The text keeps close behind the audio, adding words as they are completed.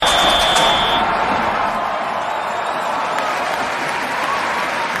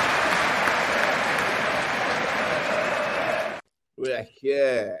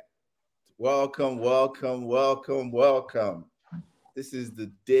welcome. This is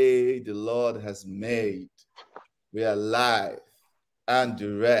the day the Lord has made. We are live and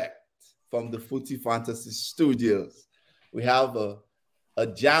direct from the Footy Fantasy Studios. We have a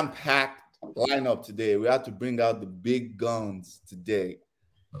jam-packed lineup today. We have to bring out the big guns today.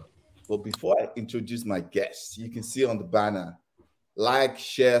 But before I introduce my guests, you can see on the banner, like,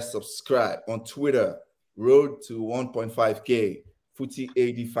 share, subscribe on Twitter, Road to 1.5K, Footy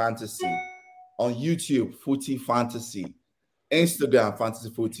AD Fantasy. On YouTube, Footy Fantasy. Instagram, Fantasy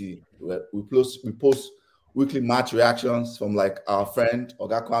Footy. We post weekly match reactions from like our friend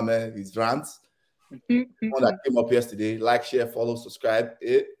Oga Kwame, his rants. One that came up yesterday. Like, share, follow, subscribe.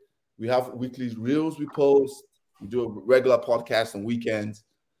 We have weekly reels we post. We do a regular podcast on weekends.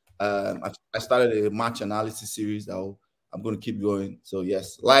 I started a match analysis series that I'm going to keep going. So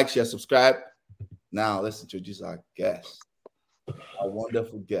yes, like, share, subscribe. Now let's introduce our guest, our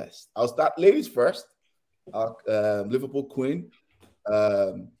wonderful guest. I'll start ladies first. Our Liverpool Queen,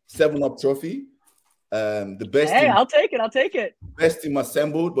 7-Up trophy. The best. Hey, team, I'll take it. Best team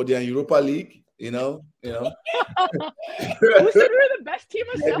assembled, but they're in Europa League. You know. Who said we're the best team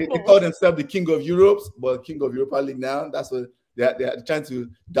assembled? They call themselves the King of Europe, but King of Europa League now. That's what they're trying to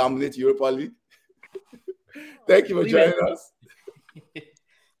dominate Europa League. Thank you for joining us.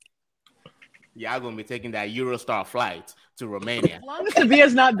 Yeah, I'm gonna be taking that Eurostar flight to Romania. As long as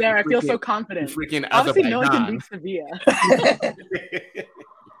Sevilla's not there, I feel so confident. Freaking Obviously, no one can beat Sevilla.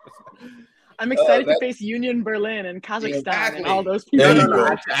 I'm excited to face Union Berlin and Kazakhstan and all those people.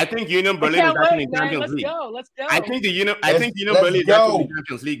 I think Union Berlin is actually in Champions League. Let's go. I think Union Berlin is actually in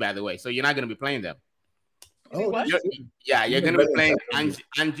Champions League, by the way. So you're not gonna be playing them. Oh, you're gonna be playing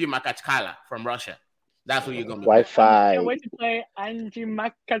Angie Makachkala from Russia. That's what you're gonna be. Wi-Fi. I can't wait to play Angie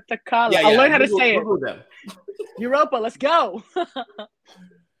Makatakala. I'll learn how to say it. Europa, let's go.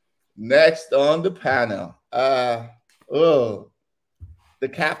 Next on the panel, the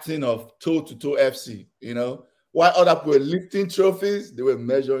captain of Toe to Toe FC. You know, while other people were lifting trophies, they were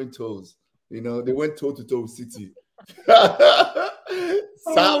measuring toes. You know, they went toe to toe with City.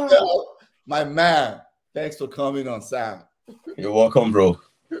 Samuel, my man, thanks for coming on, Sam. You're welcome, bro.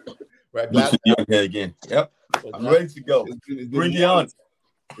 Right, good to be here again. Yep, I'm ready to go. Bring it on.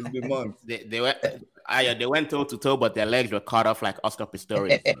 It's been months. They went toe to toe, but their legs were cut off like Oscar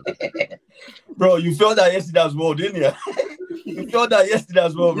Pistorius. Bro, you felt that yesterday as well, didn't you? You felt that yesterday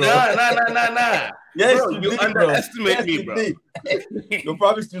as well, bro. Nah. Yes, bro, you underestimate me, bro. You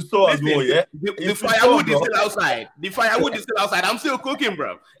probably still saw as well, yeah? The firewood is still outside. The firewood is still outside. I'm still cooking,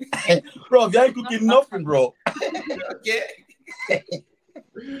 bro. Bro, you ain't cooking nothing, bro.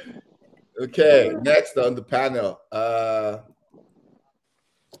 Okay, next on the panel.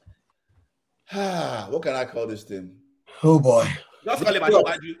 What can I call this thing? Oh boy. Just call it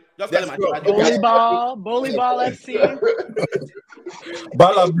Machibaju. Volleyball FC.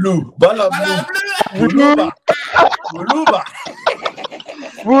 Bala Blue. Buluba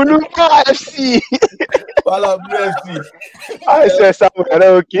FC. Bala Blue FC. I said something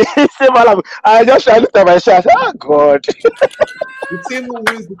okay. Say Bala. I just looked at my shot. Oh God. The team who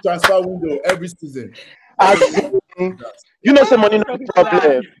wins the transfer window every season. You know, some money no be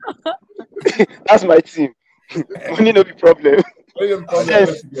problem. That's my team. Money no be problem. And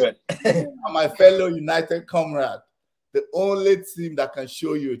my fellow United comrade, the only team that can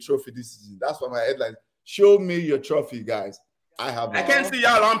show you a trophy this season. That's why my headline. Show me your trophy, guys. I can't see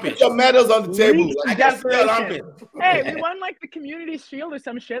y'all armpits. Put your medals on the table. I can't see y'all armpits. Hey, we won like the Community Shield or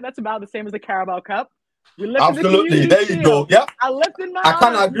some shit. That's about the same as the Carabao Cup. Absolutely. There you go. Yep. I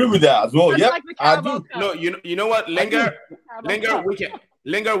can't agree with that as well. Yep. I do. No, you know what, Lingerr,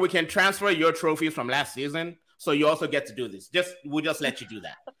 we can transfer your trophies from last season, so you also get to do this. We'll just let you do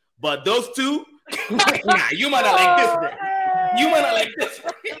that. But those two, nah, you might not like this, bro. You might not like this.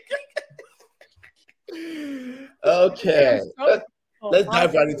 Okay. Let's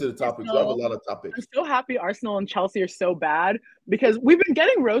dive right into the topics. We have a lot of topics. I'm so happy Arsenal and Chelsea are so bad because we've been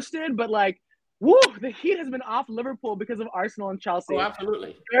getting roasted, but like, woo, the heat has been off Liverpool because of Arsenal and Chelsea. Oh,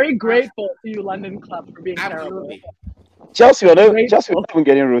 absolutely. Very grateful to you, London club, for being terrible. Chelsea are not even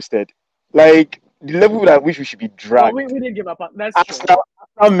getting roasted. Like, the level at which we should be dragged. Well, we did give up on that's Arsenal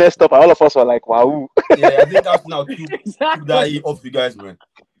messed up, and all of us were like, wow. Yeah, I think Arsenal took that heat off you guys, man.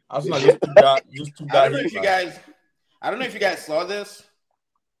 Arsenal just took that heat. I don't know if you guys saw this.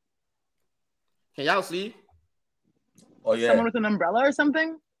 Can y'all see? Oh yeah. Someone with an umbrella or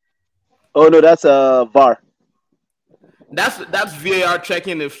something? Oh no, that's VAR. That's VAR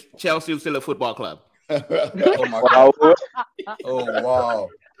checking if Chelsea is still a football club. Oh my God. Oh wow.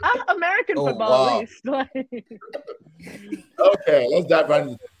 American football, at least. Okay, let's dive right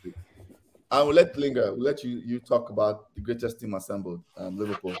into it. I will let Lingerr. We'll let you talk about the greatest team assembled,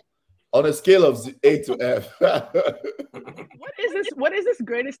 Liverpool, on a scale of A to F. What is this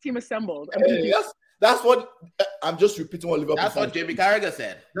greatest team assembled? That's what I'm just repeating what Liverpool. That's what Jimmy Carragher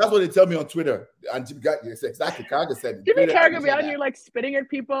said. That's what they tell me on Twitter. And Jimmy Carragher, yes, exactly. Carragher said. Jimmy Carragher be out here like spitting at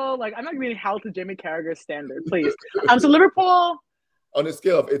people. Like I'm not being held to Jimmy Carragher's standard, please. So Liverpool on a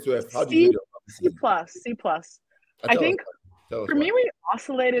scale of A to F, how do you rate it? C plus. I think for me we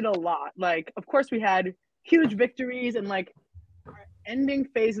oscillated a lot. Like of course we had huge victories and like our ending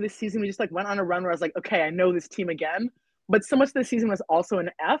phase of the season we just like went on a run where I was like, okay, I know this team again. But so much of the season was also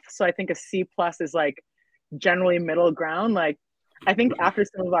an F, so I think a C plus is like generally middle ground. Like I think after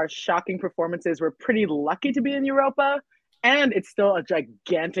some of our shocking performances, we're pretty lucky to be in Europa, and it's still a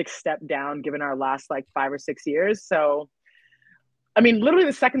gigantic step down given our last like 5 or 6 years. So, I mean, literally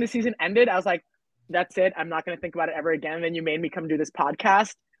the second the season ended, I was like, that's it. I'm not going to think about it ever again. And then you made me come do this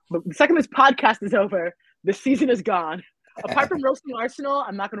podcast. But the second this podcast is over, the season is gone. Apart from roasting Arsenal,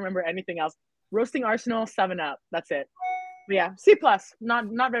 I'm not going to remember anything else. Roasting Arsenal, 7-up. That's it. But yeah, C plus.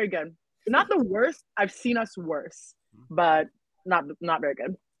 Not very good. Not the worst. I've seen us worse, but not very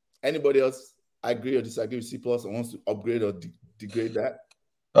good. Anybody else agree or disagree with C plus or wants to upgrade or degrade that?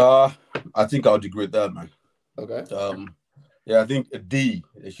 I think I'll degrade that, man. Okay. Yeah, I think a D.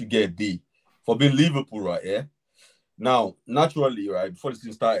 They should get a D for being Liverpool, right? Yeah. Now, naturally, right before the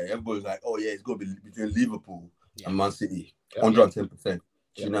season started, everybody's like, "Oh yeah, it's gonna be between Liverpool and Man City, 110%."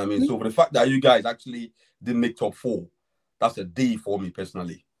 You know what I mean? So for the fact that you guys actually didn't make top 4, that's a D for me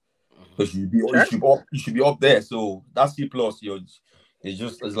personally. Because you should be up there. So that's C plus. It's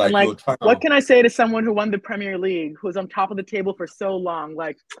like you're trying. What can I say to someone who won the Premier League, who's on top of the table for so long?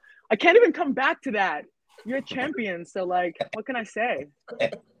 Like, I can't even come back to that. You're a champion, so like, what can I say?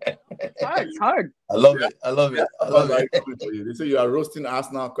 It's hard. I love it. They say you are roasting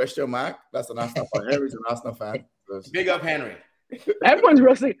Arsenal? Question mark. That's an Arsenal fan. Henry's an Arsenal fan. Big up Henry. Everyone's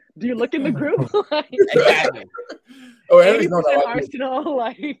roasting. Do you look in the group? Exactly. Oh, Henry's not Arsenal.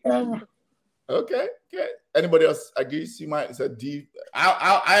 Like. Okay. Anybody else agree? C minus. It's a D.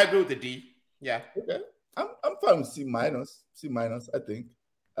 I agree with the D. Yeah. Okay. I'm fine with C minus. I think.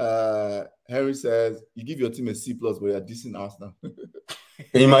 Henry says you give your team a C plus, but you're decent Arsenal. Can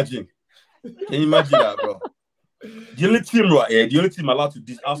you imagine that, bro? The only team right here, the only team allowed to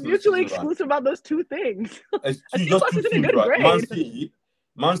diss Arsenal. Mutually exclusive about those two things. It's just two teams, right?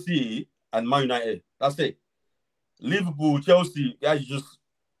 Man City and Man United. That's it. Liverpool, Chelsea, guys, you just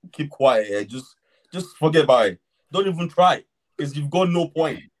keep quiet here. Just forget about it. Don't even try. Because you've got no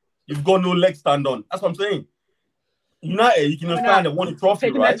point. You've got no leg stand on. That's what I'm saying. United, you can understand they won the trophy,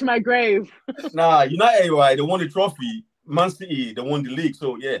 taking right? That to my grave. United, right? They won the trophy. Man City, they won the league.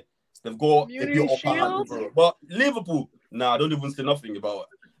 So yeah, they've got a bit upper hand. But Liverpool, don't even say nothing about it.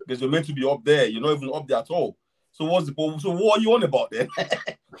 Because you're meant to be up there. You're not even up there at all. So what's the problem? So what are you on about then?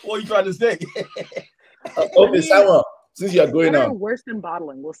 What are you trying to say? Okay, Samuel, since you're going on. Worse than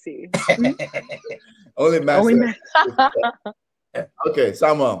bottling, we'll see. Only man. Okay,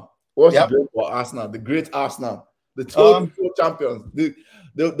 Samuel, what's the great for Arsenal? The great Arsenal. The total champions.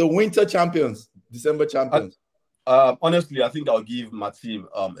 The winter champions. December champions. Honestly, I think I'll give my team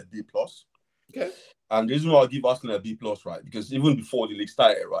a B plus. Okay. And the reason why I'll give Arsenal a B plus, right? Because even before the league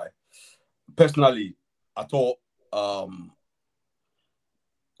started, right? Personally, I thought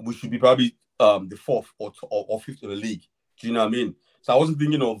we should be probably the 4th or 5th in the league. Do you know what I mean? So I wasn't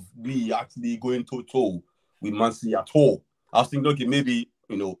thinking of we actually going toe-to-toe with Man City at all. I was thinking, okay, maybe,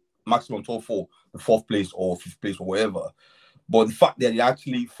 maximum top 4, the 4th place or 5th place or whatever. But the fact that they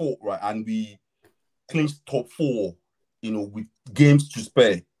actually fought, right, and we clinched top 4, with games to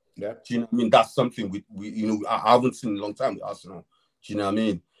spare. Yeah. Do you know what I mean? That's something we I haven't seen in a long time with Arsenal. Do you know what I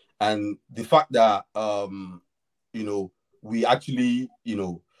mean? And the fact that we actually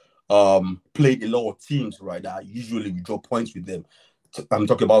played a lot of teams, right, that usually we draw points with them. I'm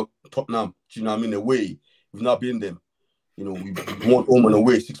talking about Tottenham. Do you know what I mean? Away, we've not been them. We won home and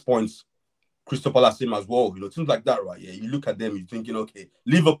away 6 points. Crystal Palace same as well. Things like that, right? Yeah, you look at them, you're thinking, okay,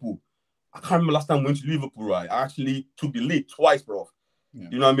 Liverpool. I can't remember last time I went to Liverpool, right? I actually took the lead twice, bro. Yeah.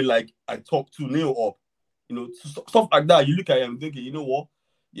 You know what I mean? Like, I talked 2-0 up. Stuff like that. You look at them thinking, you know what?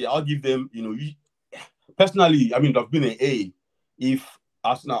 Yeah, I'll give them, personally, I mean, I've been an A if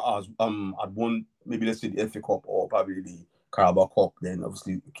Arsenal had won, maybe let's say the FA Cup or probably the Carabao Cup, then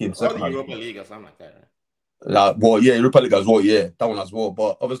obviously it came second. Or the Europa League or something like that, right? Europa League as well, yeah, that one as well.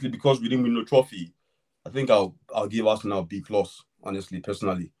 But obviously, because we didn't win no trophy, I think I'll give Arsenal a B+, honestly,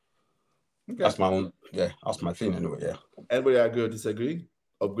 personally. Okay. That's my own, that's my thing anyway, yeah. Anybody agree or disagree?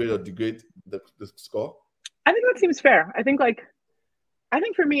 Upgrade or degrade the score? I think that seems fair. I think, I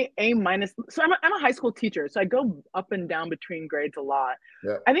think for me, A minus. So I'm a high school teacher, so I go up and down between grades a lot.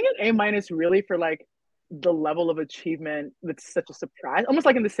 Yeah. I think an A minus really for like the level of achievement that's such a surprise, almost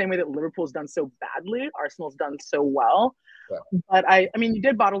like in the same way that Liverpool's done so badly, Arsenal's done so well. Yeah. But I mean, you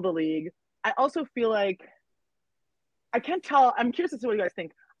did bottle the league. I also feel like I can't tell. I'm curious as to what you guys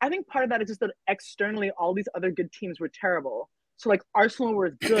think. I think part of that is just that externally, all these other good teams were terrible. So like Arsenal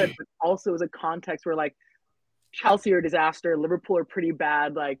were good, but also as a context where like Chelsea are a disaster, Liverpool are pretty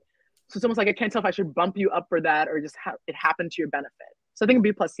bad. Like, so it's almost like I can't tell if I should bump you up for that or just have it happen to your benefit. So I think a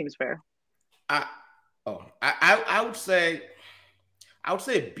B plus seems fair. I would say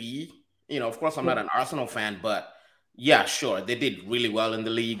B. You know, of course, I'm not an Arsenal fan, but yeah, sure, they did really well in the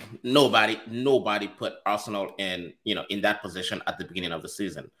league. Nobody put Arsenal in that position at the beginning of the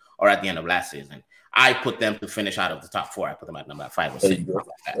season or at the end of last season. I put them to finish out of the top 4. I put them at number 5 or 6.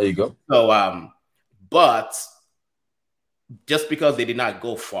 There you go. So, but just because they did not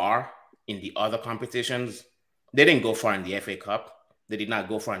go far in the other competitions, they didn't go far in the FA Cup. They did not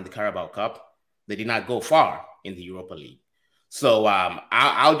go far in the Carabao Cup. They did not go far in the Europa League. So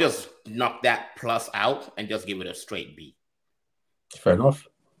I'll just knock that plus out and just give it a straight B. Fair enough.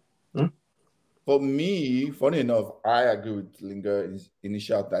 For me, funny enough, I agree with Linger's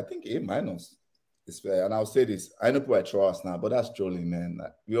initial. I think A minus is fair. And I'll say this. I know people I trust now, but that's trolling, man.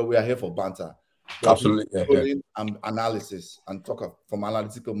 We are here for banter. Absolutely. Trolling and analysis and talk from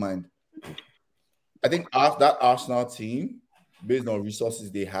analytical mind. I think that Arsenal team, based on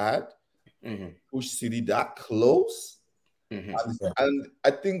resources they had, pushed City that close. And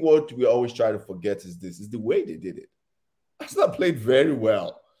I think what we always try to forget is the way they did it. Arsenal played very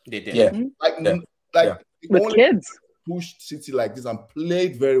well. They did. Like with kids pushed City like this and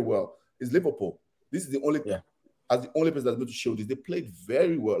played very well. Is Liverpool. This is the only as the only person that's going to show this. They played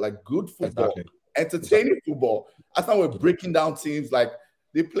very well, like good football, entertaining football. I thought we're breaking down teams like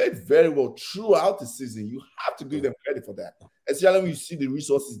they played very well throughout the season. You have to give them credit for that, especially when you see the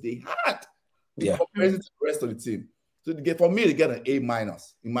resources they had in comparison to the rest of the team. So for me to get an A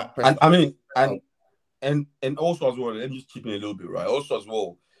minus in my and also as well, let me just chip in a little bit, right? Also as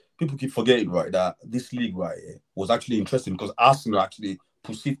well, people keep forgetting, right, that this league, right, was actually interesting because Arsenal actually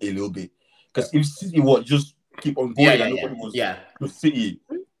pushed it a little bit. Because if City would just keep on going and nobody was to City,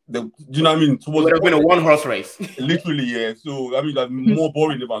 do you know what I mean? So it would have been a one-horse race. Literally, yeah. So I mean, like more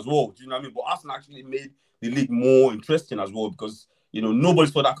boring as well. Do you know what I mean? But Arsenal actually made the league more interesting as well because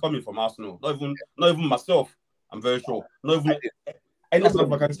nobody saw that coming from Arsenal. Not even myself. I'm very sure. Not even any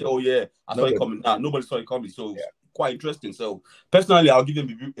Arsenal can say, "Oh yeah, I saw it coming." Nah, nobody saw it coming. So quite interesting. So personally, I'll give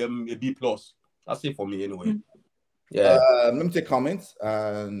them a B plus. That's it for me anyway. Yeah. Let me take comments.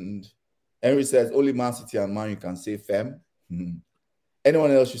 And Henry says only Man City and Man U can say fem.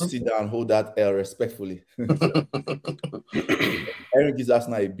 Anyone else should sit down and hold that L respectfully. Henry gives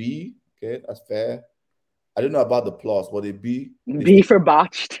Arsenal a B. Okay, that's fair. I don't know about the plus, but a B. B for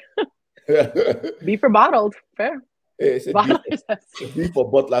botched. B for bottled. Fair. Hey, it's a B for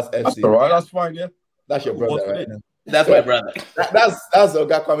Butlers FC. That's all right. That's fine. Yeah. That's your brother, right? That's my brother. That's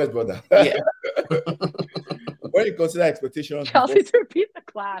Oga Kwame's brother. Yeah. When you consider expectations, Chelsea to repeat the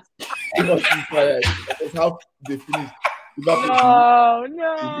class. That's how they finished. No.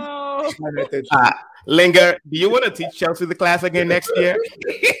 Lingerr, do you want to teach Chelsea the class again next year?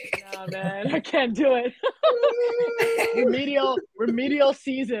 No, man, I can't do it. remedial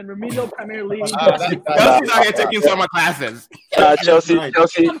season, remedial Premier League. Chelsea's out here taking summer classes. Chelsea's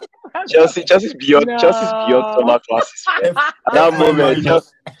beyond summer classes. At that moment,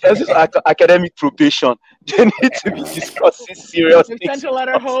 Chelsea's academic probation. They need to be discussing serious things. Sent a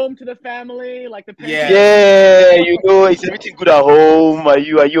letter home to the family, like the parents. Yeah, is everything good at home? Are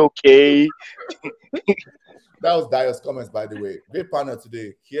you okay? That was Dio's comments, by the way. Great panel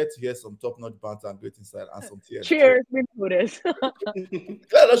today. Here to hear some top-notch banter and great insight and some tears. Cheers. We know this.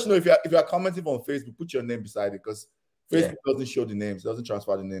 Let us know if you are commenting on Facebook, put your name beside it because Facebook doesn't show the names, doesn't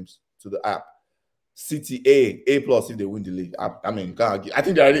transfer the names to the app. City A plus if they win the league. I mean, I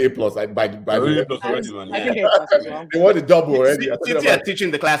think they're already A plus by the A plus already, man. I think A plus as well. They want the double already. City are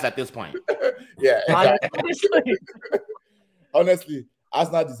teaching the class at this point. Yeah. Honestly. Honestly.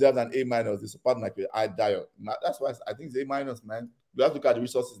 Arsenal deserves an A minus. They support like Dio. That's why I think it's A minus, man. We have to look at the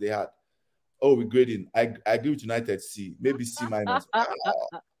resources they had. Oh, we're grading. I agree with United C, maybe C minus.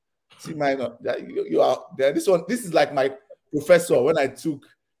 C minus. You are there. This is like my professor when I took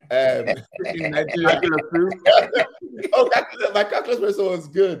in Nigeria. Oh, my calculus professor was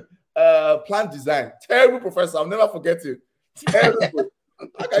good. Plant design. Terrible professor. I'll never forget it. Terrible.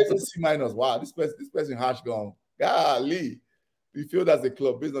 How can you say C minus? Wow, this person harsh gone. Golly. We feel that's a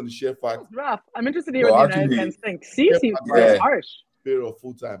club based on the sheer fact. It's rough. I'm interested to hear what the United fans think. C seems very harsh. payroll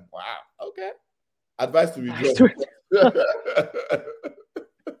full time. Wow. Okay. Advice to withdraw.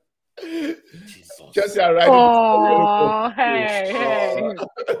 Chelsea are riding. Oh, hey.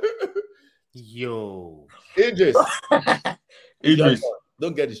 Yo. Idris. Idris.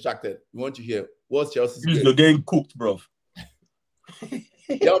 Don't get distracted. We want you here. What's Chelsea's game? You're getting cooked, bro.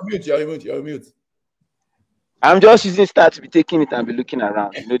 You're on mute. I'm just using Star to be taking it and be looking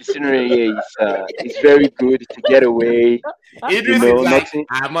around. The scenery here is very good to get away. Idris is like,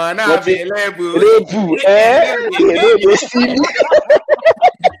 I'm unavailable.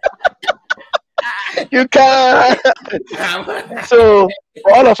 You can. So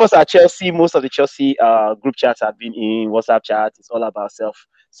for all of us at Chelsea, most of the Chelsea group chats have been in WhatsApp chats. It's all about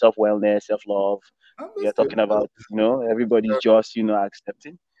self-wellness, self-love. We are talking about, everybody's just,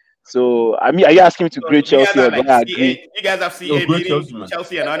 accepting. So, I mean, are you asking me to grade Chelsea or do I agree? You guys have seen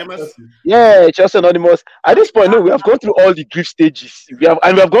Chelsea Anonymous? Yeah, Chelsea Anonymous. At this point, no, we have gone through all the grief stages. We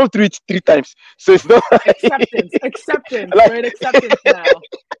have gone through it 3 times. So it's not acceptance. Great acceptance now.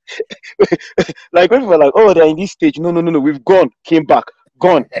 Like when people are like, oh, they're in this stage. No, we've gone, came back,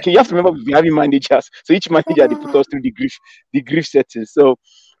 gone. Okay, you have to remember we've been having managers. So each manager they put us through the grief settings. So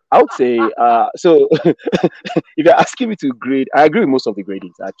I would say, so if you're asking me to grade, I agree with most of the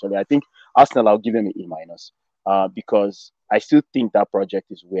gradings, actually. I think Arsenal, I'll give them an A-, because I still think that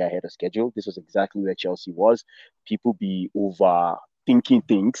project is way ahead of schedule. This was exactly where Chelsea was. People be overthinking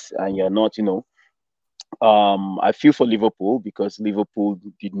things, and you're not, I feel for Liverpool because Liverpool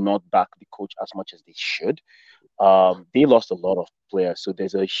did not back the coach as much as they should. They lost a lot of players, so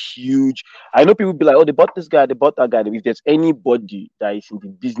there's a huge. I know people be like, "Oh, they bought this guy, they bought that guy." If there's anybody that is in the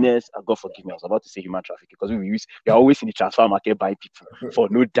business, God forgive me, I was about to say human trafficking because we're always in the transfer market buying people for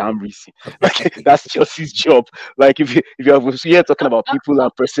no damn reason. Like that's Chelsea's job. Like if you are here talking about people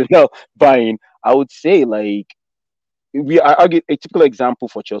and personnel buying, I would say like I get a typical example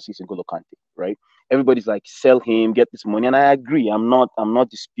for Chelsea is N'Golo Kante, right? Everybody's like, sell him, get this money. And I agree. I'm not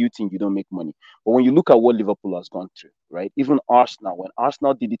disputing you don't make money. But when you look at what Liverpool has gone through, right? Even Arsenal, when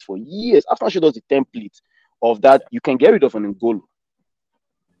Arsenal did it for years, Arsenal showed us the template of that. You can get rid of an N'Golo.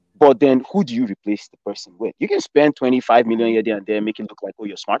 But then who do you replace the person with? You can spend 25 million here and there, make it look like, oh,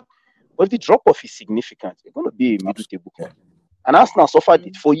 you're smart. But if the drop-off is significant, you're going to be a middle table club. And Arsenal suffered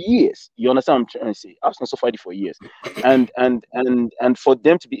it for years. You understand what I'm trying to say? Arsenal suffered it for years. And for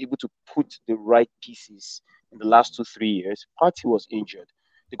them to be able to put the right pieces in the last 2-3 years, Partey was injured.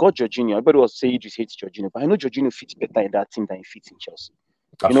 They got Jorginho. Everybody was saying Idris hates Jorginho, but I know Jorginho fits better in that team than he fits in Chelsea.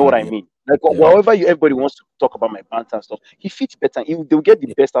 You know what I mean? Like, however everybody wants to talk about my banter and stuff, he fits better. They'll get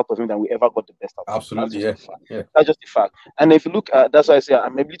the best out of him than we ever got the best out of him. Absolutely, That's just the fact. And if you look at, that's why I say I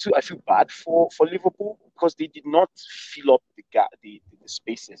feel bad for Liverpool because they did not fill up the gap, the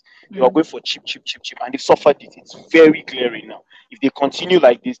spaces. They were going for cheap, and they've suffered it. It's very glaring now. If they continue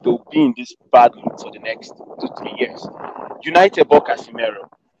like this, they'll be in this bad loop for the next 2-3 years. United bought Casemiro,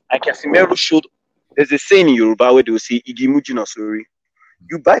 and Casemiro showed. There's a saying in Yoruba where they will say "Igimuji no sori."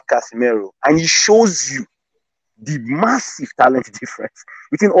 You buy Casemiro, and he shows you the massive talent difference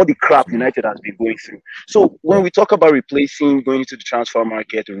between all the crap United has been going through. So when we talk about replacing, going into the transfer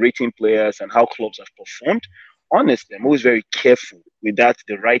market, rating players, and how clubs have performed, honestly, I'm always very careful with that,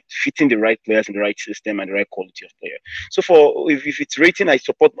 fitting the right players in the right system and the right quality of player. So if it's rating, I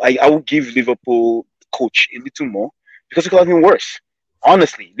will give Liverpool coach a little more because it could have been worse.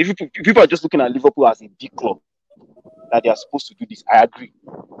 Honestly, people are just looking at Liverpool as a big club that they are supposed to do this. I agree.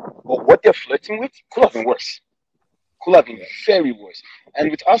 But what they're flirting with could have been worse. Could have been very worse. And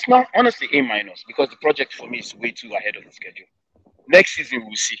with Arsenal, honestly, A- because the project for me is way too ahead of the schedule. Next season,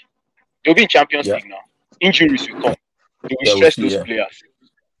 we'll see. They'll be in Champions League now. Injuries will come. They will stress those players.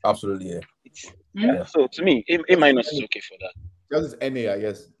 Absolutely, So to me, A- is okay for that. Chelsea's NA, I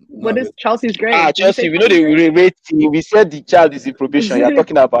guess. What is Chelsea's grade? Chelsea, we know they rate. We said the child is in probation. You're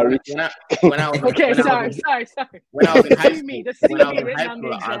talking about rating. Okay, sorry. When I was in high school,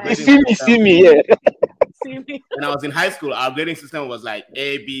 see me, yeah. When I was in high school, our grading system was like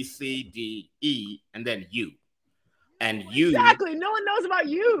A, B, C, D, E, and then U. And U. Exactly. No one knows about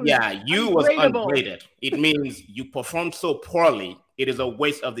U. Yeah, U was ungraded. It means you performed so poorly. It is a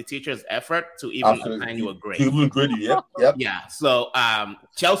waste of the teacher's effort to even assign you a grade. Even grade you, yep. Yeah. So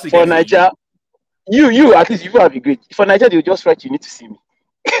Chelsea for Nigeria, you at least you have a grade. For Nigeria, they'll just write you need to see me.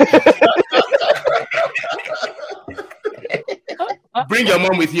 Bring your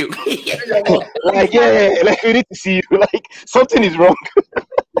mom with you. Like we need to see you. Like something is wrong.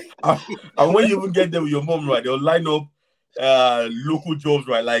 And when you even get there with your mom, right, they'll line up local jobs,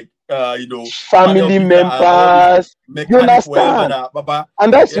 right? Like family members. You understand?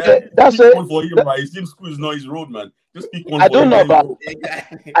 And that's it. For him, right? It seems school is not his road, man. Just pick one. I don't know about.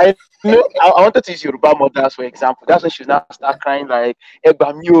 I know. I wanted to use Yoruba mothers for example. That's when she's now start crying like, like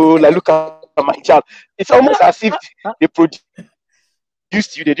look at my child. It's almost as if they produced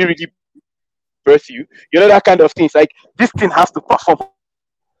you. They didn't really birth you. You know that kind of thing. It's like this thing has to perform.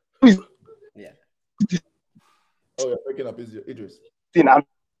 Yeah. Oh, you're breaking up, Idris.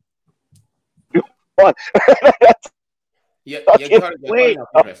 Wait.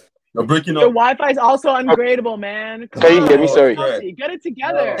 You're breaking up. Your Wi-Fi is also ungradable, man. Can you hear me? Sorry. Chelsea, get it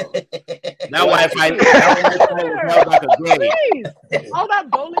together. That Wi-Fi held like a grade. All that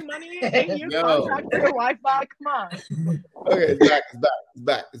bowling money, 8-year contract for your Wi-Fi. Come on. Okay,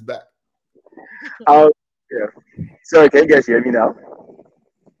 it's back. Yeah. Sorry, can you guys hear me now?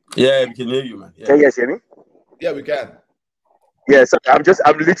 Yeah, we can hear you, man. Yeah. Can you guys hear me? Yeah, we can. Yeah, so I'm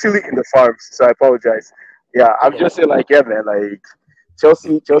literally in the farms, so I apologize. Yeah, I'm just saying, like, yeah, man, like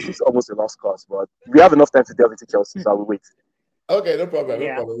Chelsea's almost a lost cause, but we have enough time to delve into Chelsea, so I will wait. Okay, no problem.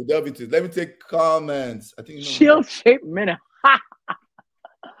 We'll delve into it. Let me take comments. I think shield-shaped minute.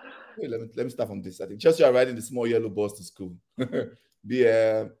 Wait, let me start from this. I think Chelsea are riding the small yellow bus to school.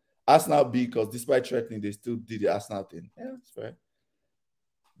 Arsenal B, because despite threatening, they still did the Arsenal thing. Yeah, that's fair.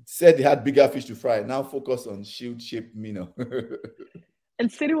 Said they had bigger fish to fry. Now focus on shield-shaped Mino.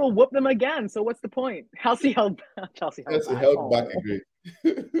 And City will whoop them again. So what's the point? Chelsea held back a grade.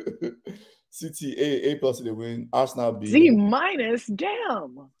 City A plus in the win. Arsenal B. Z minus.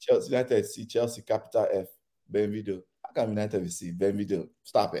 Damn. Chelsea United C. Chelsea capital F. Benvido. How come United will see Benvido?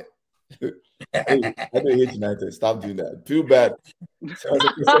 Stop it. I don't hate United. Stop doing that. Feel bad.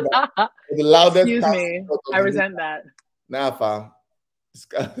 The loudest. Excuse me. I resent that. Nah, fam.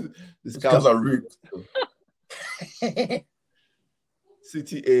 These guys are rude.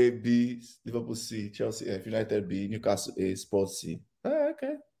 City A, B, Liverpool C, Chelsea F, United B, Newcastle A, Spurs C.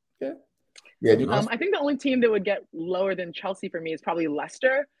 Okay. Yeah, I think the only team that would get lower than Chelsea for me is probably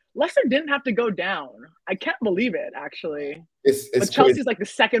Leicester. Leicester didn't have to go down. I can't believe it, actually. But Chelsea's like the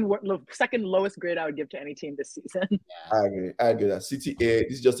second lowest grade I would give to any team this season. I agree that City A,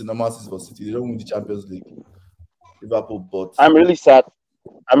 this is just a normal season for City. They don't win the Champions League. Liverpool, but I'm really sad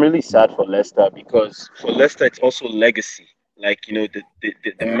for Leicester, because for Leicester it's also legacy. Like, the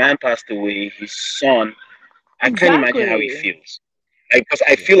man passed away, his son. I can't imagine how he feels. Like, because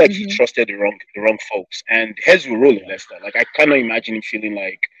I feel like he trusted the wrong folks. And heads will roll in Leicester. Like, I cannot imagine him feeling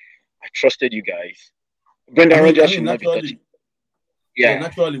like, I trusted you guys. Brendan Rodgers should not be touching. Yeah,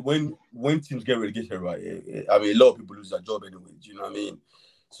 naturally, when teams get relegated, right? I mean, a lot of people lose their job anyway. Do you know what I mean?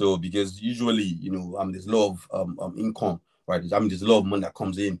 So, because usually, there's a lot of income, right? There's a lot of money that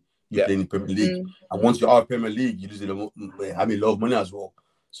comes in. You play in the Premier League, and once you're out of Premier League, you lose a lot of money as well.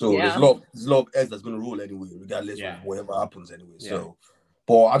 So there's a lot of heads that's going to roll anyway, regardless of whatever happens anyway. Yeah. So,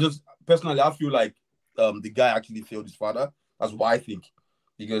 but I just personally, I feel like the guy actually failed his father. That's what I think,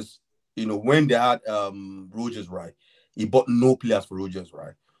 because when they had Rodgers, right, he bought no players for Rodgers,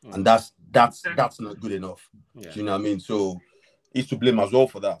 right, and that's not good enough. Yeah. Do you know what I mean? So he's to blame as well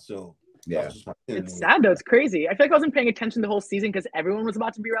for that. So. Yeah, it's sad though. It's crazy. I feel like I wasn't paying attention the whole season because everyone was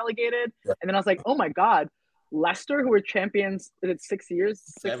about to be relegated, and then I was like, "Oh my god, Leicester, who were champions, is it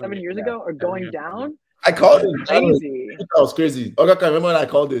 7 years ago, are going down." I called it. Crazy. That was crazy. Oga Kwame, remember when I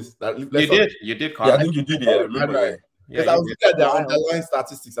called this? You did call. Yeah, I think you did. Yeah, I remember. Because I was looking at their underlying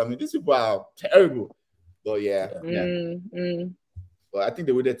statistics. I mean, these people are terrible. But But I think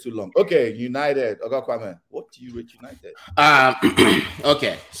they waited too long. Okay, United. Oga Kwame, what do you rate United?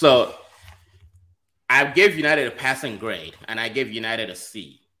 Okay, so I gave United a passing grade, and I gave United a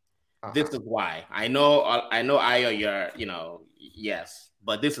C. This is why. I know, Ayo, yes,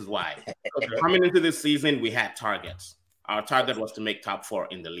 but this is why. Coming into this season, we had targets. Our target was to make top 4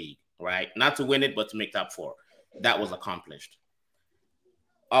 in the league, right? Not to win it, but to make top 4. That was accomplished.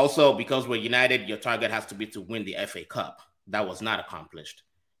 Also, because we're United, your target has to be to win the FA Cup. That was not accomplished.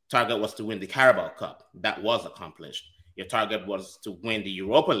 Target was to win the Carabao Cup. That was accomplished. Your target was to win the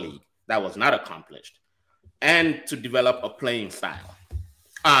Europa League. That was not accomplished. And to develop a playing style.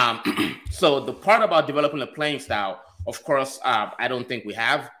 So the part about developing a playing style, of course, I don't think we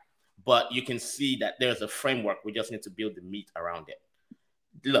have, but you can see that there's a framework. We just need to build the meat around it.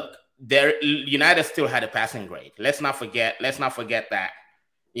 Look, United still had a passing grade. Let's not forget that,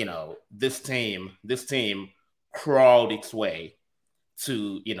 this team crawled its way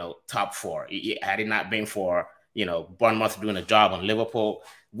to, top 4. Had it not been for, Bournemouth doing a job on Liverpool,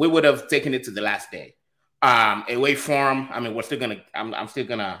 we would have taken it to the last day. Away form, I mean, I'm still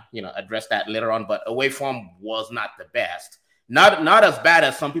gonna, address that later on, but away form was not the best. Not as bad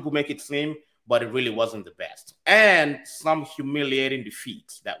as some people make it seem, but it really wasn't the best. And some humiliating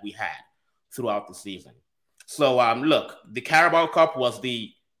defeats that we had throughout the season. So, look, the Carabao Cup was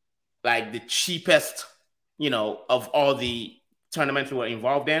the cheapest, of all the tournaments we were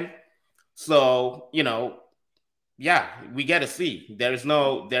involved in. So, yeah, we get to see. There's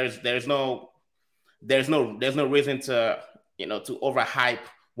no reason to, to overhype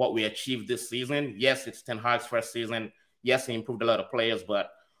what we achieved this season. Yes, it's Ten Hag's first season. Yes, he improved a lot of players,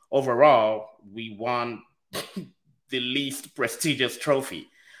 but overall, we won the least prestigious trophy.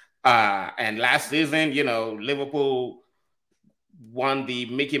 And last season, Liverpool won the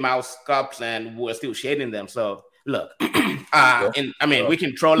Mickey Mouse Cups and we're still shading them. So look, we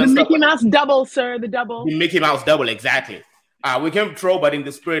can troll the and Mickey Mouse double, sir, the double. The Mickey Mouse double, exactly. We can troll, but in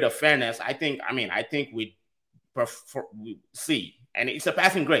the spirit of fairness, I think we see, and it's a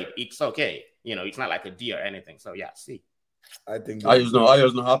passing grade. It's okay, it's not like a D or anything. So yeah, C. I was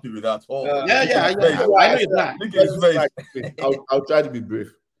not happy with that at all. I know that. I'll try to be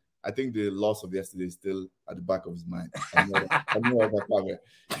brief. I think the loss of yesterday is still at the back of his mind. I know Oga Kwame.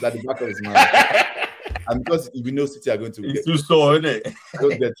 It's at the back of his mind. And because we know City are going to it's too sore, isn't it?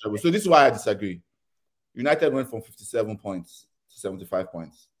 Get trouble. So this is why I disagree. United went from 57 points to 75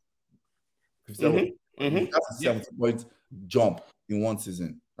 points. 57. That's a 70-point jump in one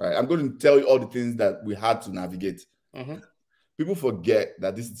season. Right? I'm going to tell you all the things that we had to navigate. People forget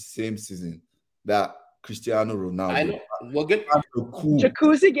that this is the same season that Cristiano Ronaldo. I know. We'll get cool.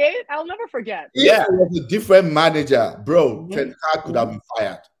 Jacuzzi Gate. I'll never forget. Yeah, it was a different manager, bro. Ten Hag could have been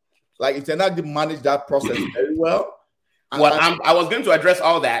fired. Like if Ten Hag didn't manage that process very well. Well, I was going to address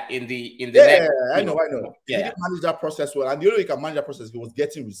all that in the next. I know. Yeah. He didn't manage that process well, and the only way he can manage that process, he was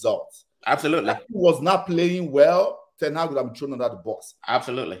getting results. Absolutely. If he was not playing well, Ten Hag would have been thrown under the bus.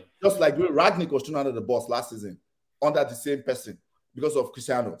 Absolutely. Just like Ragnick was thrown under the bus last season under the same person because of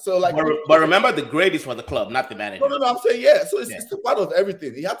Cristiano. So but remember, the grade is for the club, not the manager. No. I'm saying yeah. So it's still part of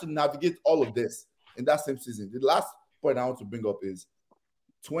everything. He had to navigate all of this in that same season. The last point I want to bring up is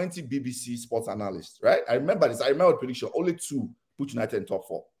 20 BBC sports analysts, right? I remember this. I remember the prediction. Only 2 put United in top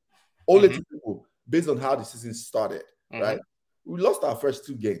 4. Only 2 people, based on how the season started, right? We lost our first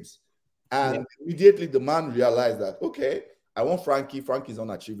 2 games. And immediately the man realized that, okay, I want Frankie. Frankie's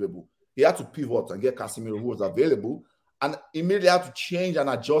unachievable. He had to pivot and get Casemiro, who was available, and immediately had to change and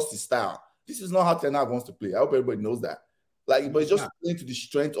adjust his style. This is not how Ten Hag wants to play. I hope everybody knows that. But he's just playing to the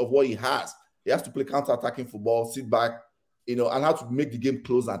strength of what he has. He has to play counter-attacking football, sit back, and how to make the game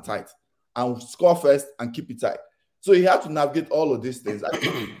close and tight, and score first and keep it tight. So he had to navigate all of these things.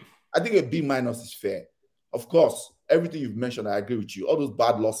 I think a B- is fair. Of course, everything you've mentioned, I agree with you. All those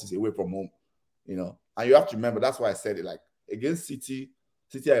bad losses away from home, and you have to remember, that's why I said it, like, against City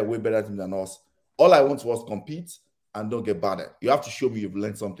are a way better team than us. All I want was compete and don't get battered. You have to show me you've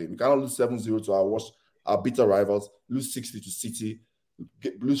learned something. We cannot lose 7-0 to our bitter rivals, lose 60 to City,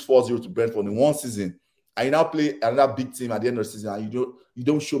 lose 4-0 to Brentford in one season, and you now play another big team at the end of the season, and you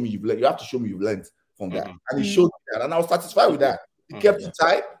don't show me you've learned. You have to show me you've learned from that. And he showed me that, and I was satisfied with that. He kept it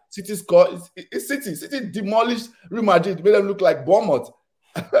tight. City scored. City demolished Real Madrid, made them look like Bournemouth.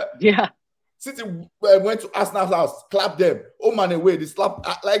 Yeah. City went to Arsenal's house, clapped them, home and away. They slapped,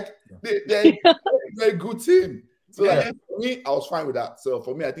 they're a very good team. So for me, I was fine with that. So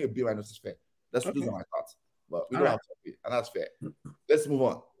for me, I think a B- is fair. Those are my thoughts. But we don't have to be, and that's fair. Let's move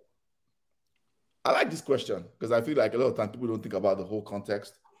on. I like this question because I feel like a lot of times people don't think about the whole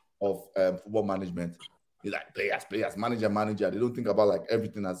context of football management. It's like players, manager. They don't think about like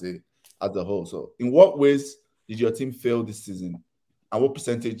everything as a whole. So in what ways did your team fail this season? And what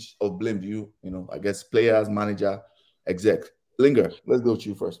percentage of blame do you, I guess, players, manager, exec? Lingerr, let's go to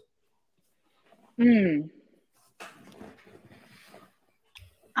you first.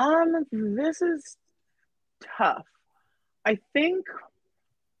 This is tough. I think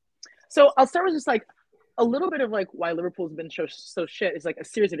so. I'll start with just like a little bit of like why Liverpool's been so shit is like a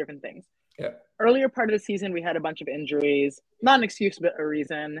series of different things. Yeah. Earlier part of the season, we had a bunch of injuries. Not an excuse, but a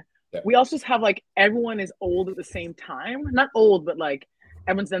reason. Yeah. We also just have like everyone is old at the same time. Not old, but like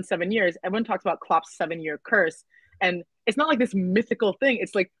everyone's done 7 years. Everyone talks about Klopp's 7-year curse. And it's not like this mythical thing.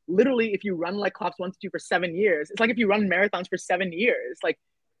 It's like literally if you run like Klopp's wants to do for 7 years, it's like if you run marathons for 7 years, like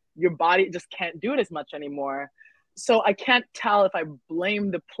your body just can't do it as much anymore. So I can't tell if I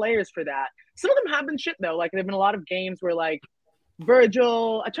blame the players for that. Some of them have been shit though. Like there've been a lot of games where like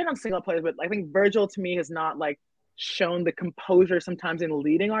Virgil, I try not to single out players, but I think Virgil to me has not like shown the composure sometimes in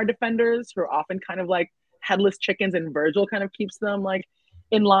leading our defenders who are often kind of like headless chickens, and Virgil kind of keeps them like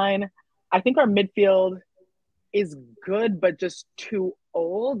in line. I think our midfield is good, but just too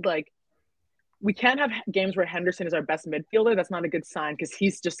old. Like, we can't have games where Henderson is our best midfielder. That's not a good sign because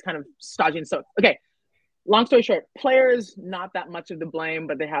he's just kind of stodging. So, okay, long story short, players, not that much of the blame,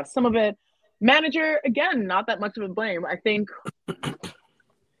 but they have some of it. Manager, again, not that much of a blame. I think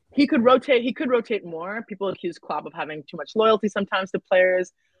he could rotate more. People accuse Klopp of having too much loyalty sometimes to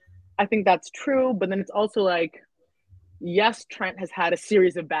players. I think that's true, but then it's also like, yes, Trent has had a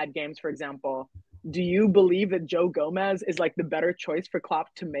series of bad games, for example. Do you believe that Joe Gomez is like the better choice for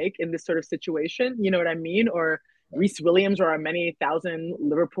Klopp to make in this sort of situation? You know what I mean? Or Reece Williams or our many thousand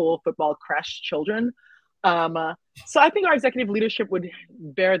Liverpool football crash children. So I think our executive leadership would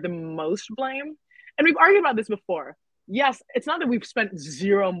bear the most blame. And we've argued about this before. Yes, it's not that we've spent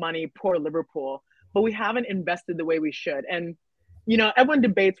zero money, poor Liverpool, but we haven't invested the way we should. And, you know, everyone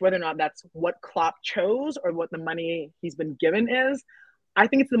debates whether or not that's what Klopp chose or what the money he's been given is. I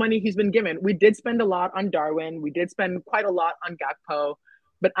think it's the money he's been given. We did spend a lot on Darwin. We did spend quite a lot on Gakpo,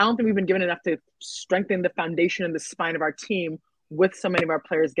 but I don't think we've been given enough to strengthen the foundation and the spine of our team with so many of our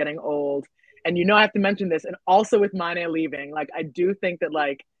players getting old. And, you know, I have to mention this, and also with Mane leaving, like, I do think that,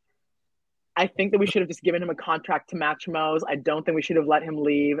 like, I think that we should have just given him a contract to match Mo's. I don't think we should have let him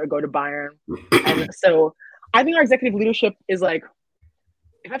leave or go to Bayern. And so I think our executive leadership is like,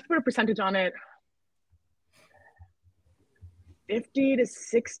 if I have to put a percentage on it, 50 to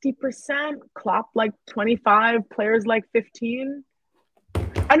 60%, Klopp like 25, players like 15. I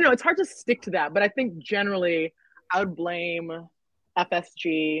don't know. It's hard to stick to that, but I think generally I would blame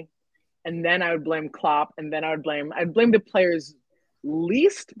FSG, and then I would blame Klopp, and then I'd blame the players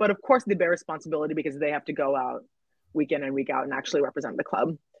least, but of course they bear responsibility because they have to go out week in and week out and actually represent the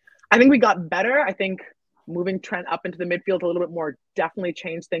club. I think we got better. I think moving Trent up into the midfield a little bit more definitely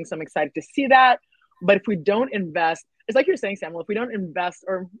changed things. So I'm excited to see that. But if we don't invest, it's like you're saying, Samuel, if we don't invest,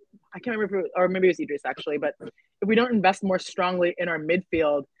 or I can't remember, or maybe it was Idris actually, but if we don't invest more strongly in our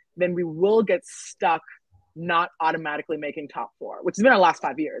midfield, then we will get stuck not automatically making top four, which has been our last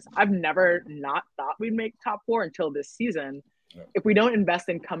 5 years. I've never not thought we'd make top four until this season. Yeah. If we don't invest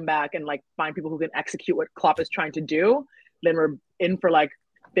and come back and like find people who can execute what Klopp is trying to do, then we're in for like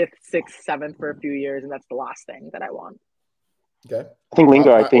 5th, 6th, 7th for a few years, and that's the last thing that I want. Okay. I think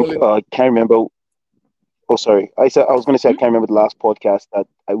Lingerr, can't remember. Oh, sorry. I was going to say I can't remember the last podcast that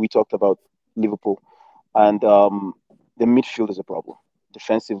we talked about Liverpool, and the midfield is a problem,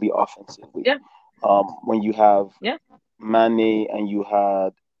 defensively, offensively. Yeah. When you have Mane and you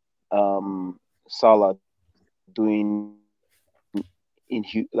had Salah doing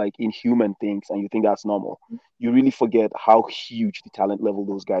inhuman things, and you think that's normal, you really forget how huge the talent level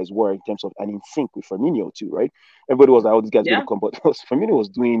those guys were in terms of, and in sync with Firmino too, right? Everybody was like, "Oh, these guys going to come," but Firmino was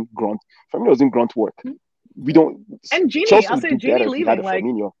doing grunt work. We don't. And Gini, I'll say Gini leaving, like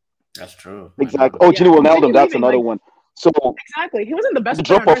Firmino. That's true. Exactly. Oh, Gini Wijnaldum, that's another one. So exactly, he wasn't the best. The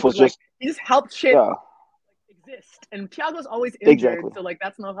drop off was just he just helped shit exist, and Thiago's always injured, so like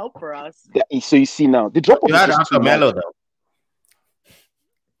that's no help for us. Yeah, so you see now the drop off. You had Uncle Melo though.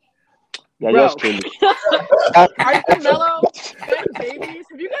 Yeah, yes, truly. Arthur Melo, Ben Davies.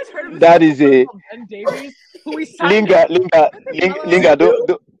 Have you guys heard of this? That is a Ben Davies, who we signed. Lingerr,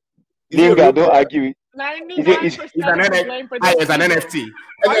 don't argue. 99% He's an NFT.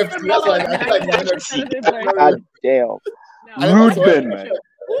 God damn. Rude Ben, man.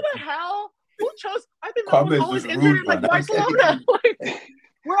 Who the hell? Who chose Arthur Melo? Was always injured in like Barcelona. Like,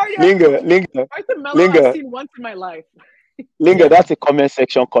 where are you? Lingerr. Arthur Melo I've seen once in my life. Lingerr, that's a comment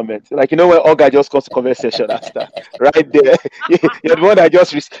section comment. Like, you know when Oga just comes to comment section after, right there. You're the one that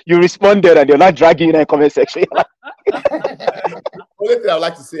just you responded and you're not dragging in a comment section. Only thing I would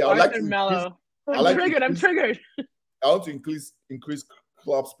like to say, I'm triggered. I want to increase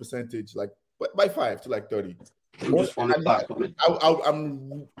Klopp's percentage like by 5 to like 30.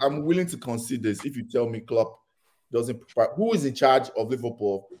 I'm willing to concede this if you tell me Klopp doesn't. Who is in charge of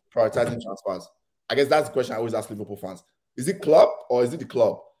Liverpool prioritizing transfers? I guess that's the question I always ask Liverpool fans. Is it Klopp or is it the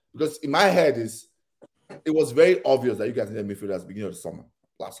club? Because in my head, it was very obvious that you guys needed midfielders at the beginning of the summer,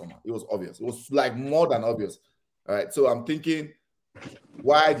 last summer. It was obvious. It was like more than obvious. All right. So I'm thinking,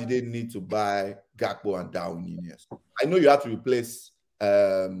 why did they need to buy Gakpo and Darwin Nunez? I know you have to replace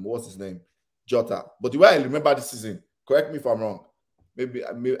what's his name? Jota. But the way I remember this season, correct me if I'm wrong. Maybe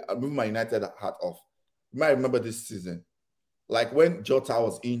I'm moving my United hat off. You might remember this season. Like when Jota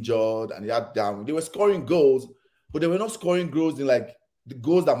was injured and he had Darwin, they were scoring goals, but they were not scoring goals in like the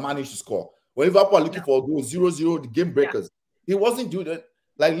goals that managed to score. When Liverpool are looking for a goal, 0-0, the game breakers. He wasn't doing it.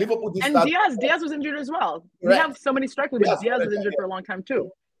 Like Liverpool did. And Diaz was injured as well. Right. We have so many strikers. Diaz was injured for a long time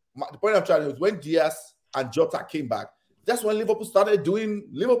too. The point I'm trying to is when Diaz and Jota came back, that's when Liverpool started doing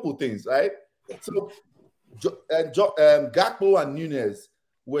Liverpool things, right? So Gakpo and Nunez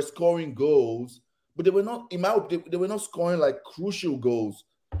were scoring goals, but they were not, in my opinion, they were not scoring like crucial goals.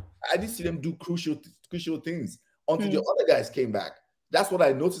 I didn't see them do crucial things until the other guys came back. That's what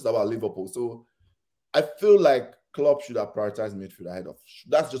I noticed about Liverpool. So I feel like Klopp should have prioritized midfield ahead of.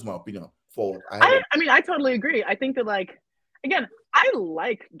 That's just my opinion. Forward. I mean, I totally agree. I think that, like, again, I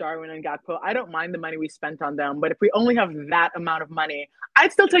like Darwin and Gakpo. I don't mind the money we spent on them, but if we only have that amount of money,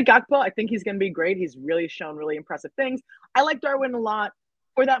 I'd still take Gakpo. I think he's going to be great. He's really shown really impressive things. I like Darwin a lot.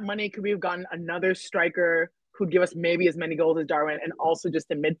 For that money, could we have gotten another striker who'd give us maybe as many goals as Darwin and also just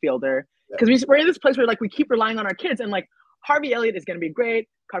a midfielder? Because we're in this place where, like, we keep relying on our kids, and, like, Harvey Elliott is going to be great.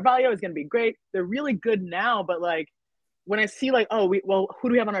 Carvalho is going to be great. They're really good now, but, like, when I see, like, who do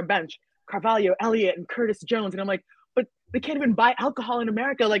we have on our bench? Carvalho, Elliott, and Curtis Jones. And I'm like, but they can't even buy alcohol in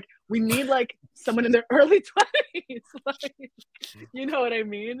America. Like, we need, like, someone in their early 20s. Like, you know what I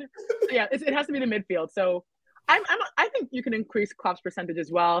mean? So, yeah, it has to be the midfield. So I think you can increase Klopp's percentage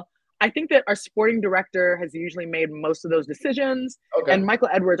as well. I think that our sporting director has usually made most of those decisions. Okay. And Michael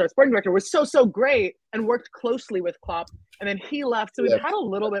Edwards, our sporting director, was so great and worked closely with Klopp. And then he left. So we've had a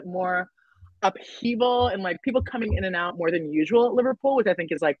little bit more upheaval and, like, people coming in and out more than usual at Liverpool, which I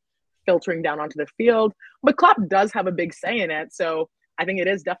think is, like, filtering down onto the field. But Klopp does have a big say in it. So I think it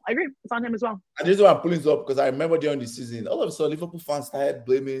is definitely, I agree, it's on him as well. And this is why I'm pulling this up, because I remember during the season, all of a sudden, Liverpool fans started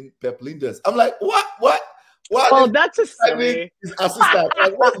blaming Pep Linders. I'm like, what? Well, that's a silly. His assistant.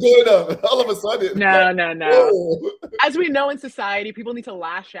 Like, what's going on? All of a sudden. No. Whoa. As we know in society, people need to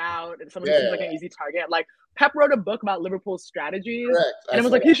lash out, and someone seems like an easy target. Like, Pep wrote a book about Liverpool's strategies, and I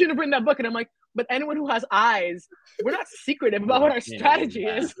was like, you shouldn't have written that book. And I'm like, but anyone who has eyes, we're not secretive about what our strategy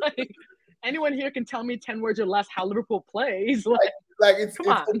is. Like, anyone here can tell me 10 words or less how Liverpool plays. Like it's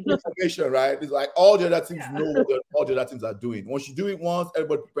information, right? It's like all the other teams know what all the other teams are doing. Once you do it once,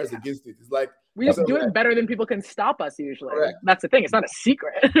 everybody prepares against it. It's like we just do it better than people can stop us usually. Correct. That's the thing. It's not a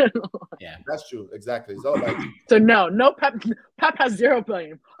secret. Yeah, that's true. Exactly. It's all like so no Pep has 0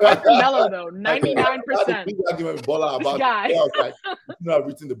 blame. Melo though, 99%. This guy. I was like, I've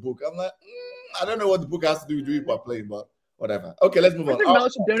written the book. I'm like, I don't know what the book has to do with doing by playing, but whatever. Okay, let's move on. I think Melo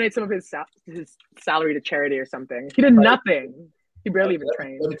should donate some of his salary to charity or something. He did nothing. He barely even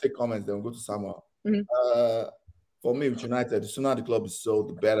trained. Let me take comments, then we'll go to Samuel. For me, with United, the sooner the club is sold,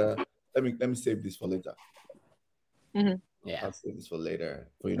 the better. Let me save this for later. Yeah, I'll save this for later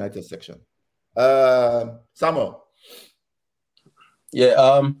for United section. Samuel.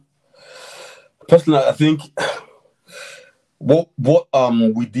 Yeah. Personally, I think what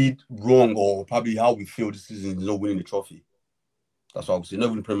we did wrong, or probably how we failed this season, is not winning the trophy. That's what I would say. Not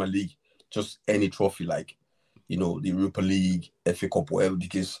winning the Premier League, just any trophy, like, you know, the Europa League, FA Cup, whatever.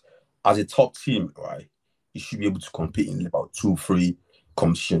 Because as a top team, right, you should be able to compete in about 2-3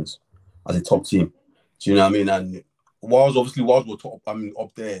 competitions as a top team. Do you know what I mean? And whilst we're top,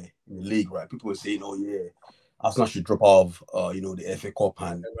 up there in the league, right? People were saying, "Oh yeah, Arsenal should drop out of the FA Cup."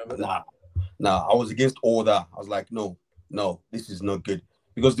 And nah, I was against all that. I was like, no, this is not good.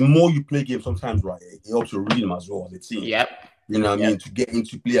 Because the more you play games, sometimes, right, it helps your rhythm as well as a team. Yep. You know what I mean? To get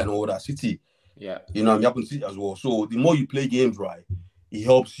into play and all that. City. Yeah. You know, I'm happen to see it as well. So the more you play games, right, it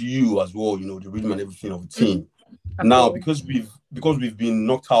helps you as well, you know, the rhythm and everything of the team. Absolutely. Now, because we've been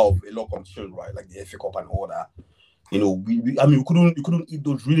knocked out of a lot of competitions, right, like the FA Cup and all that, you know, we couldn't eat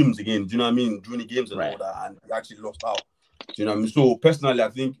those rhythms again. Do you know what I mean? During the games and all that, and we actually lost out. Do you know what I mean? So personally, I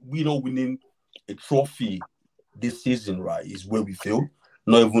think we know winning a trophy this season, right, is where we failed.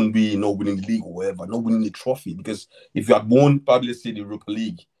 Not even winning the league or whatever, not winning the trophy. Because if you had won, probably let's say the Europa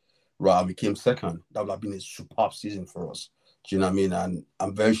League, right, we came second, that would have been a superb season for us. Do you know what I mean? And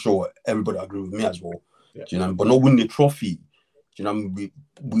I'm very sure everybody agree with me as well. Yeah. Do you know what I mean? But not winning the trophy, do you know what I mean?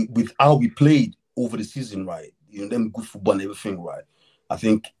 With how we played over the season, right? You know, them good football and everything, right? I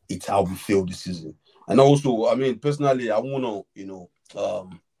think it's how we failed this season. And also, I mean, personally, I want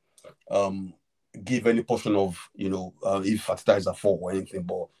to, give any portion of, if Ateta is a fault or anything,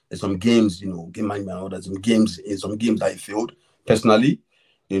 but there's some games, game management and all that, some games that I failed personally,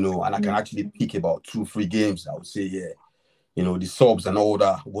 and I can actually pick about 2-3 games. I would say, the subs and all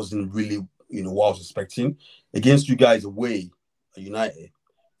that wasn't really, what I was expecting. Against you guys away at United,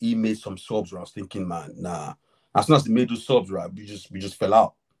 he made some subs where I was thinking, man, nah. As soon as they made those subs, right, we just fell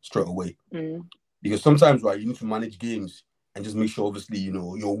out straight away. Because sometimes, right, you need to manage games and just make sure, obviously,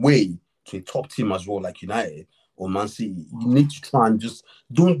 your way to a top team as well, like United or Man City, you need to try and just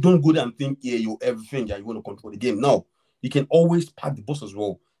don't go there and think, you're everything, you want to control the game. No, you can always pack the bus as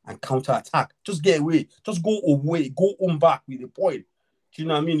well and counter attack. Just get away, just go away, go on back with a point. Do you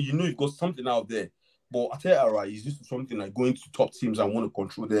know what I mean? You've got something out there. But I tell you, right, it's just something like going to top teams. I want to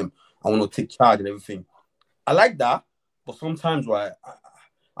control them. I want to take charge and everything. I like that, but sometimes right,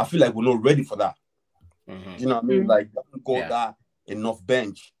 I feel like we're not ready for that. Mm-hmm. You know what I mean? Like, we haven't got that enough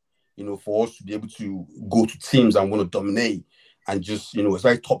bench, for us to be able to go to teams and want to dominate and just, it's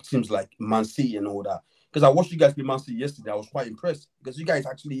like top teams like Man City and all that. Because I watched you guys play Man City yesterday, I was quite impressed because you guys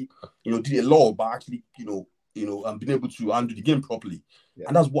actually, did a lot, but actually, and being able to handle the game properly. Yeah.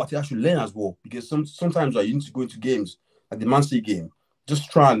 And that's what I actually learn as well. Because sometimes you need to go into games like the Man City game, just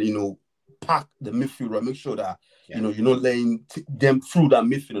try and pack the midfield, right? Make sure that you're not letting them through that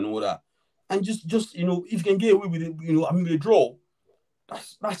midfield and all that. And just if you can get away with it, with a draw,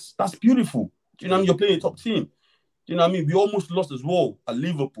 that's beautiful. Do you know what I mean? You're playing a top team. Do you know what I mean? We almost lost as well at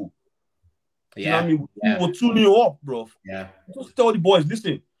Liverpool. Do you know what I mean? We were 2-0 up, bro. Yeah. Just tell the boys,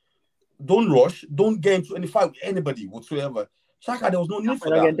 listen, don't rush, don't get into any fight with anybody whatsoever. Shaka, there was no need for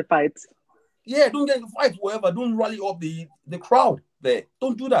that. Don't get into fights. Yeah, don't get into fights, whatever. Don't rally up the crowd there.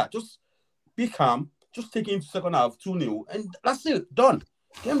 Don't do that. Just be calm. Just take it into second half, 2-0, and that's it. Done.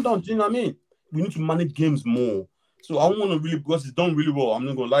 Game done. Do you know what I mean? We need to manage games more. So I want to really, because it's done really well. I'm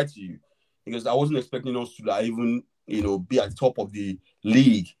not going to lie to you, because I wasn't expecting us to even, be at the top of the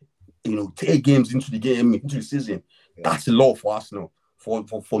league, take games into the season. Yeah. That's a lot for Arsenal, for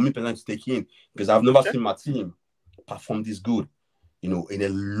me personally to take in, because I've never seen my team perform this good, in a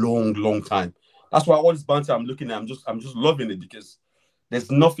long, long time. That's why all this banter I'm looking at, I'm just loving it, because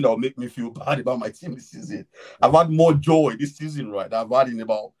there's nothing that will make me feel bad about my team this season. I've had more joy this season, right, that I've had in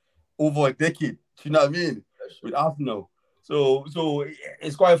about over a decade. Do you know what I mean? With Arsenal. So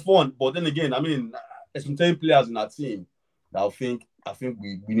it's quite fun. But then again, I mean, there's some 10 players in our team that I think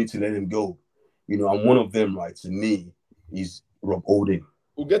we need to let them go. And one of them, right, to me, is Rob Holding.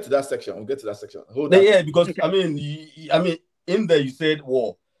 We'll get to that section. Hold on. Yeah, because I mean, in there you said,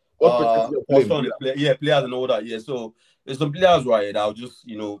 players and all that. Yeah, so there's some players, right, that I'll just,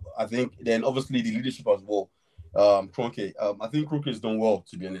 I think then obviously the leadership as well. Kroenke. I think Kroenke has done well,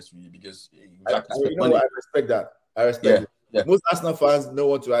 to be honest with you, because I respect that. I respect it. Yeah. Most Arsenal fans know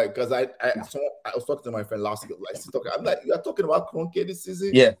what to write, because I was talking to my friend last week. I'm like, you are talking about Kroenke this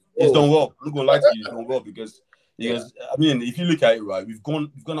season? Yeah, he's done well. I'm not gonna lie to you, he's done well because I mean, if you look at it, right, we've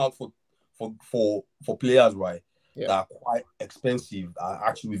gone out for players, right, that are quite expensive.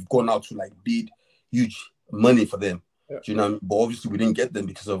 Actually, we've gone out to like bid huge money for them. Yeah. Do you know what I mean? But obviously, we didn't get them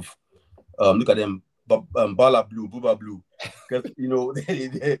because of look at them. Bala Blue, Buba Blue, because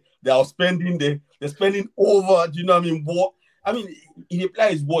they are spending they're spending over. Do you know what I mean? What I mean, if a player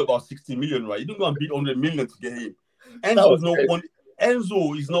is worth about 60 million, right? You don't go and bid 100 million to get him.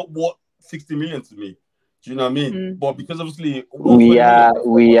 Enzo is not worth 60 million to me. Do you know what I mean? Mm. But because obviously we are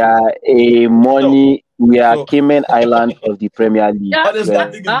Cayman Island of the Premier League. I just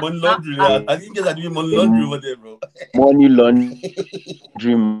think it's money laundering. I think you guys are doing money laundering over there, bro. Money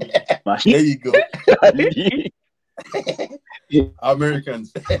laundering machine. There you go.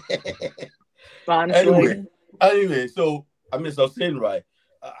 Americans. Anyway, so I mean, so I was saying, right,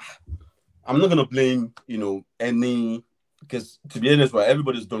 I'm not gonna blame any, because to be honest, right,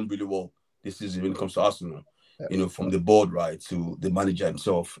 everybody's done really well this season when it comes to Arsenal. From the board, right, to the manager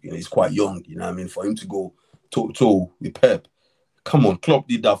himself. He's quite young, you know what I mean? For him to go toe-to-toe with Pep. Come on, Klopp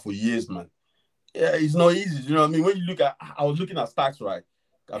did that for years, man. Yeah, it's not easy, you know what I mean? When you look at, I was looking at stats, right,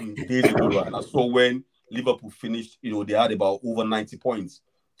 I mean, days ago, right, and I saw when Liverpool finished, they had about over 90 points.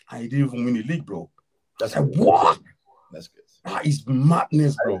 And he didn't even win the league, bro. That's like, what? That's good. That is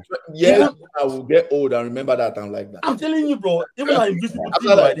madness, bro. Yeah, I will get old and remember that time like that. I'm telling you, bro. Even our invisible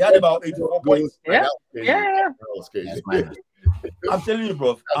team, right, they had about 84 points. Yeah. That was crazy. I'm telling you,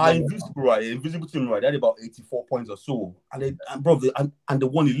 bro. Our invisible team, right, they had about 84 points or so, and they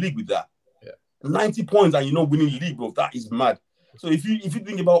won the league with that. Yeah. 90 points, and you're not winning the league, bro. That is mad. So if you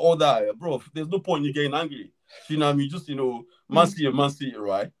think about all that, bro, there's no point in you getting angry. You know what I mean? Just Man City,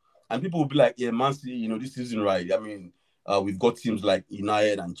 right? And people will be like, yeah, Man City, this season, right? I mean. We've got teams like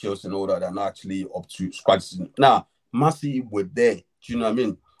United and Chelsea and all that are not actually up to scratch. Now, Man City were there. Do you know what I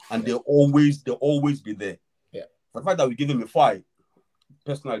mean? And they'll always be there. Yeah. The fact that we give them a fight,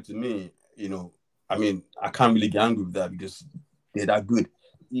 personally to me, I mean, I can't really get angry with that because they're that good.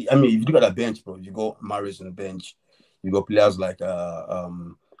 I mean, if you look at that bench, bro, you got Mahrez on the bench, you got players like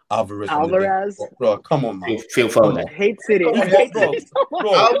Alvarez. Bro, come on, man. Feel for that. Hate City. Bro,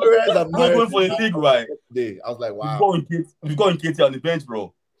 Alvarez and going for the league, right? I was like, wow. We've got Nketiah on the bench,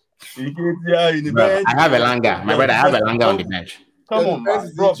 bro. Nketiah in the bench. I have Elanga. My brother, I have Elanga on the bench. Come on, man.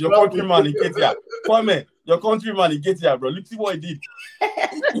 Bro, your countryman Nketiah. Kwame, your countryman Nketiah, bro. Look, see what he did.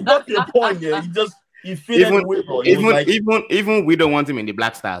 He got to a point here. He faded away, bro. Even we don't want him in the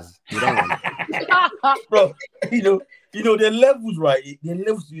Black Stars. We don't want him. Bro, the levels, right? The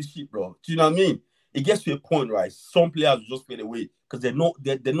levels to this shit, bro. Do you know what I mean? it gets to a point, right? Some players will just fade away because they're not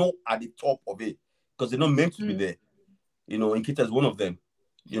at the top of it because they're not meant to be there. You know, and Nketiah is one of them.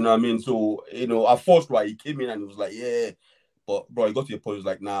 You know what I mean? So, you know, at first, right, he came in and he was like, yeah. But, bro, he got to a point, he was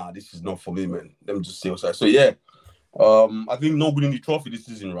like, nah, this is not for me, man. Let me just say what's that. So, yeah. I think not winning the trophy this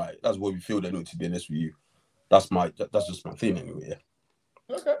season, right? That's what we feel anyway, to be honest with you. That's just my thing anyway, yeah.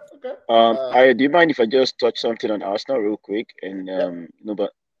 Okay. Do you mind if I just touch something on Arsenal real quick? And no,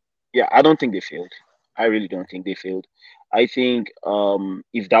 but yeah, I don't think they failed. I really don't think they failed. I think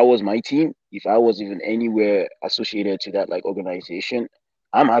if that was my team, if I was even anywhere associated to that like organization,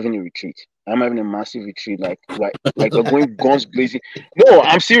 I'm having a retreat. I'm having a massive retreat, like we're going guns blazing. No,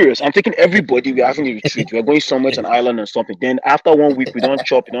 I'm serious. I'm taking everybody. We're having a retreat. We're going somewhere to an island or something. Then after 1 week, we don't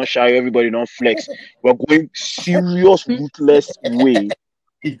chop, we don't shy, everybody don't flex. We're going serious, ruthless way.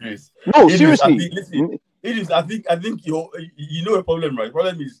 Idris. No, seriously. Idris, I think you know a problem, right?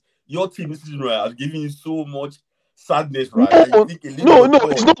 Problem is your team this season, right, has given you so much sadness, right? No,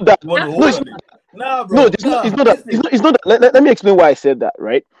 it's not that. No, it's not that. It's not that. Let me explain why I said that,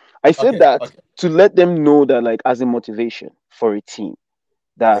 right? I said that to let them know that, like, as a motivation for a team,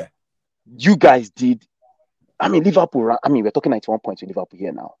 that you guys did. I mean, Liverpool. I mean, we're talking 91 points with Liverpool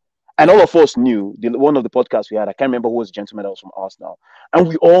here now, and all of us knew. One of the podcasts we had, I can't remember who was the gentleman that was from Arsenal, and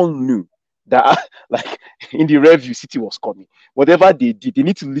we all knew that, like, in the review, City was coming. Whatever they did, they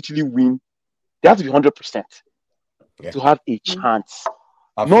need to literally win. They have to be 100% to have a chance.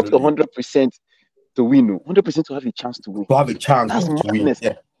 Absolutely. Not 100% to win, 100% to have a chance to win. To have a chance that's to madness.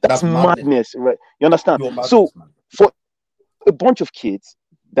 win. Yeah. That's madness, right? You understand? So for a bunch of kids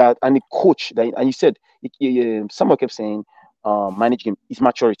and a coach and you said someone kept saying managing is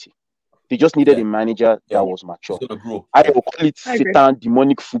maturity. They just needed a manager that was mature. I will call it Satan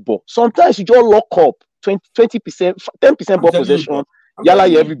demonic football. Sometimes you just lock up 20%, 10% ball possession, yalla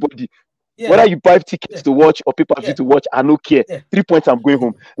everybody. Yeah. Whether you buy tickets to watch or pay-per-view to watch, I don't care. 3 points, I'm going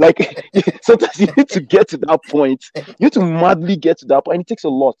home. Like, sometimes you need to get to that point. You need to madly get to that point. And it takes a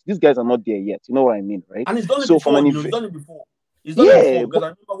lot. These guys are not there yet. You know what I mean, right? And he's done it before. He's done it before. He's done it before. Because I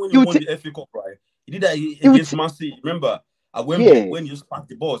remember when he won the FA Cup, right? He did that against Man City. Remember? At Wembley, when you just pack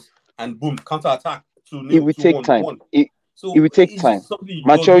the balls and boom, counter-attack. It will take time. It will take time.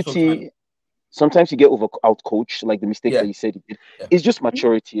 Maturity. Sometimes you get out-coached, like the mistake that you said you did. It's just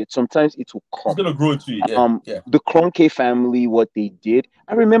maturity. Sometimes it will come. It's gonna grow into it. The Kroenke family, what they did.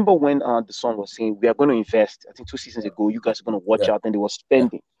 I remember when the son was saying, "We are going to invest." I think 2 seasons ago, you guys are going to watch out, and they were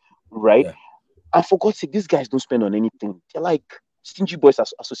spending, right? And for God's sake, these guys don't spend on anything. They're like Stingy Boys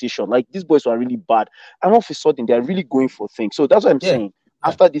Association. Like, these boys were really bad, and all of a sudden they're really going for things. So that's what I'm saying.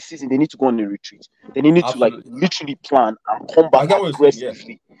 After this season, they need to go on a retreat. Then they need to like literally plan and come back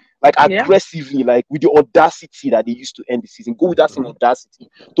aggressively. Like aggressively, like with the audacity that they used to end the season. Go with that same audacity.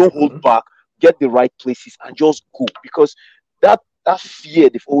 Don't hold back. Get the right places and just go. Because that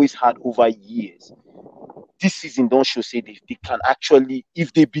fear they've always had over years, this season don't show say they can actually,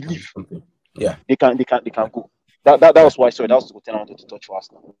 if they believe, they can go. That was why. Sorry, that was the thing I wanted to touch for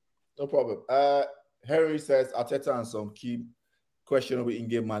Arsenal. No problem. Henry says Arteta and some key questionable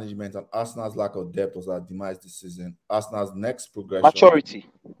in-game management and Arsenal's lack of depth was our demise this season. Arsenal's next progression. Maturity.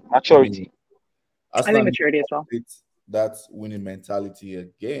 I think maturity as well. That's winning mentality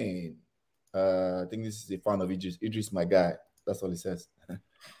again. I think this is a fan of Idris. Idris, my guy. That's all he says.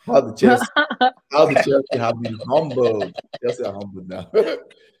 How the Chelsea have been humbled. Chelsea are humbled now.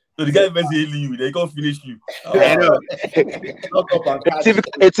 So the guy was hailing you. They can't finish you. I know.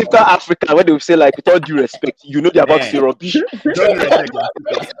 It's typical Africa when they will say, like, with all due respect, you know they're about to say rubbish.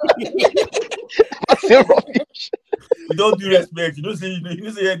 Say rubbish. With all due respect, you don't say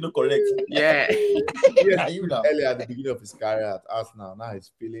no correct. Yeah. Earlier at the beginning of his career at Arsenal, now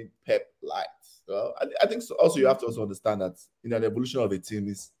he's feeling Pep light. So I think so. Also, you have to also understand that the evolution of a team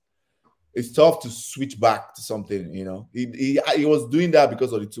is. It's tough to switch back to something, you know. He was doing that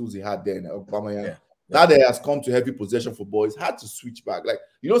because of the tools he had then. Now that he has come to heavy possession football, it's hard to switch back. Like,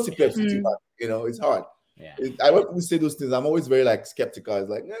 you don't see Pep switching back, you know, it's hard. Yeah. When people say those things, I'm always very like skeptical. It's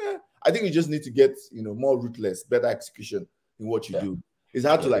like, I think you just need to get, you know, more ruthless, better execution in what you do. It's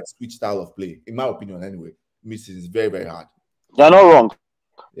hard to like switch style of play, in my opinion, anyway. It's very, very hard. You're not wrong.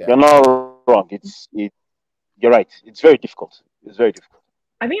 You're not wrong. You're right. It's very difficult. It's very difficult.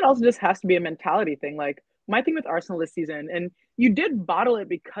 I think it also just has to be a mentality thing. Like, my thing with Arsenal this season, and you did bottle it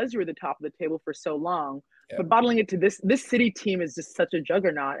because you were the top of the table for so long, but bottling it to this City team is just such a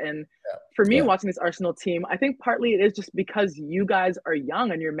juggernaut. And for me, watching this Arsenal team, I think partly it is just because you guys are young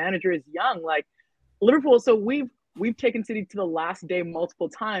and your manager is young. Like Liverpool, so we've taken City to the last day multiple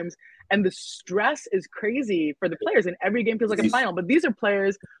times, and the stress is crazy for the players, and every game feels like a final. But these are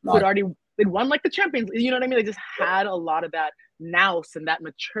players who had already they'd won like the Champions. You know what I mean? They just had a lot of that nous and that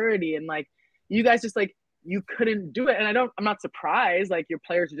maturity, and like you guys just like you couldn't do it. And I'm not surprised. Like your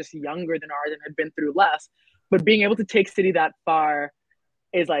players are just younger than ours and had been through less. But being able to take City that far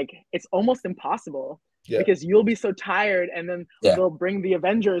is like it's almost impossible. Yeah. Because you'll be so tired, and then they'll bring the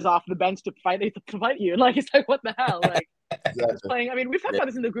Avengers off the bench to fight you. Like it's like, what the hell? Like exactly. Playing. I mean, we've talked about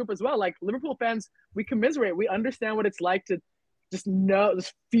this in the group as well. Like Liverpool fans, we commiserate. We understand what it's like to just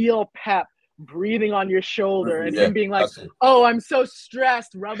feel Pep breathing on your shoulder and him being like, "Oh, I'm so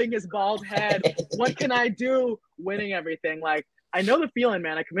stressed," rubbing his bald head. What can I do? Winning everything. Like I know the feeling,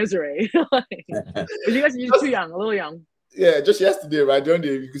 man. I commiserate. But you guys are just too young, a little young. Yeah, just yesterday, right?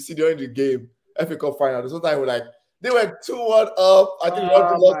 You could see during the game. FA Cup final. Sometimes they were 2-1 up. I think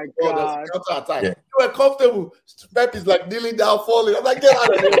Roger lost the ball. There's a counter attack. Yeah. They were comfortable. Pep is like kneeling down, falling. I'm like, get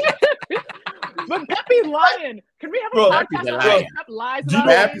out of here. But Pep is lying. Can we have a podcast about Pep lies about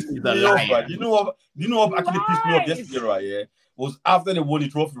Pep is the liar. You know what actually pissed me off yesterday, right? Yeah, was after they won the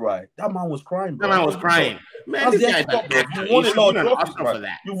trophy, right? That man was crying, bro. That man was crying. Man, this guy's you won a lot of trophies,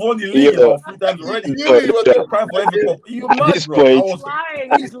 right? You won the league about 3 times already. You was crying for every cup. You mad, this bro? Point,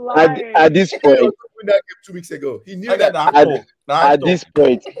 he's lying. At this point, he that game 2 weeks ago. He knew that. At this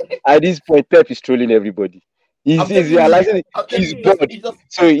point, Pep is trolling everybody. He's realizing he's bored,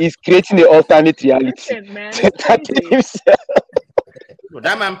 so he's creating an alternate reality. Well,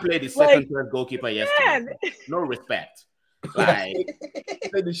 that man played the second third goalkeeper yesterday. No respect. Like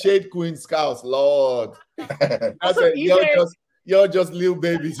the Shade Queen Scouts, Lord. I said, you're just little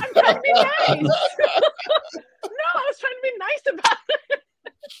babies. I'm trying to be nice. No, I was trying to be nice about it.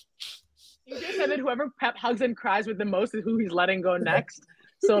 You just said that whoever Pep hugs and cries with the most is who he's letting go next.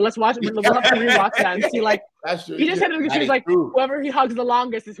 So let's watch it. We'll have to rewatch that and see. Like he just said it. He was like, whoever he hugs the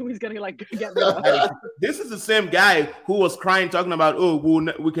longest is who he's gonna like get rid of. This is the same guy who was crying, talking about,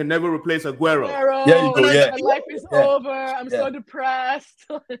 we can never replace Aguero. My life is over. I'm so depressed.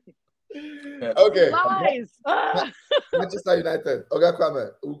 Okay. Lies. Manchester United. Oga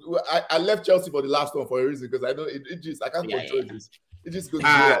Kwame. I left Chelsea for the last one for a reason because I know it just I can't control this. It just goes.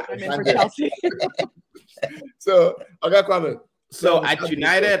 I'm in for Chelsea. So Oga Kwame. So at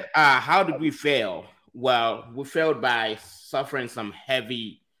United, how did we fail? Well, we failed by suffering some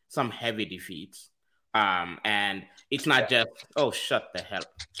heavy defeats. And it's not just, shut the hell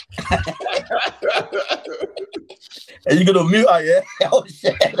up. Are you gonna mute her, yeah? Oh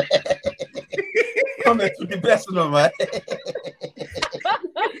shit. Come to the best of them, man.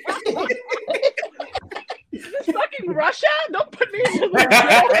 Is this fucking Russia? Don't put me into this.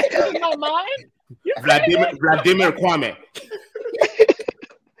 My mind. Vladimir Kwame.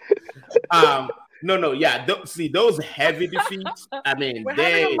 No, yeah. See those heavy defeats. I mean, we're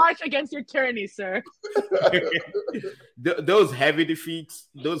having a march against your tyranny, sir. Those heavy defeats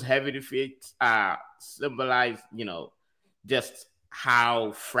symbolize, just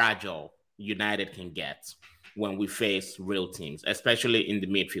how fragile United can get when we face real teams, especially in the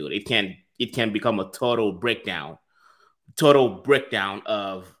midfield. It can become a total breakdown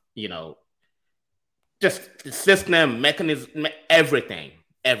of just the system, mechanism, everything.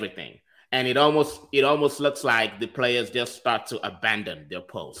 And it almost looks like the players just start to abandon their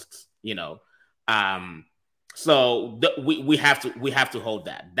posts, So we have to hold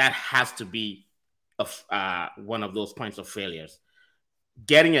that. That has to be one of those points of failures.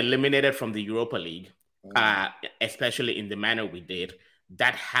 Getting eliminated from the Europa League, especially in the manner we did,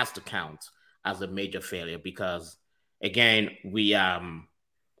 that has to count as a major failure because, again, we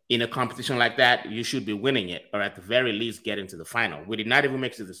in a competition like that, you should be winning it or at the very least get into the final. We did not even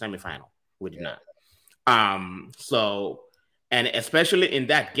make it to the semifinal. We did not. And especially in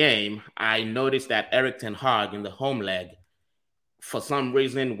that game, I noticed that Erik ten Hag in the home leg, for some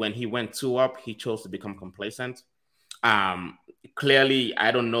reason, when he went 2 up, he chose to become complacent. Clearly,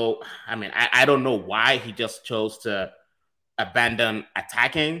 I don't know. I mean, I don't know why he just chose to abandon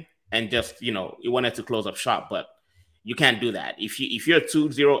attacking and just, he wanted to close up shop, but you can't do that. If you're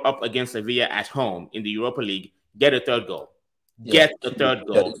 2-0 up against Sevilla at home in the Europa League, get a third goal. Get the third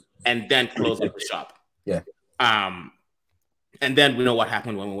goal and then close up the shop. Yeah. And then we know what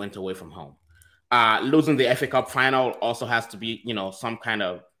happened when we went away from home. Losing the FA Cup final also has to be, some kind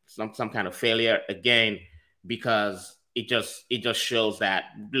of failure again, because it just shows that,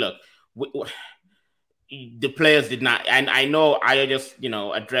 look, the players did not, and I know I just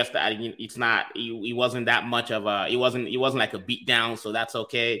addressed that. It's not, it wasn't that much of a, it wasn't like a beat down, so that's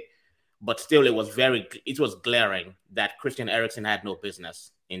okay. But still, it was glaring that Christian Eriksen had no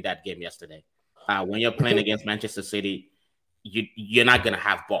business in that game yesterday. When you're playing against Manchester City, you're not gonna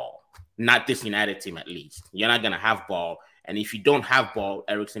have ball. Not this United team, at least. You're not gonna have ball, And if you don't have ball,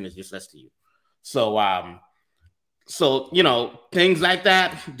 Eriksen is useless to you. So, things like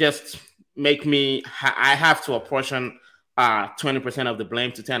that just make me. I have to apportion 20% of the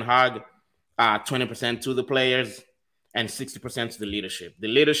blame to Ten Hag, 20% to the players, and 60% to the leadership. The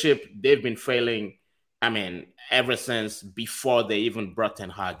leadership, they've been failing. I mean, ever since before they even brought Ten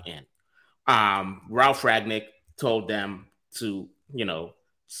Hag in. Ralph Rangnick told them to,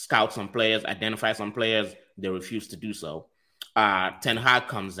 scout some players, identify some players. They refused to do so. Ten Hag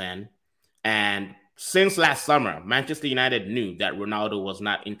comes in, and since last summer, Manchester United knew that Ronaldo was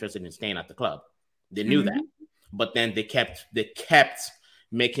not interested in staying at the club. They knew that, but then they kept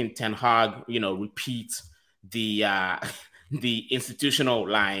making Ten Hag, repeat the institutional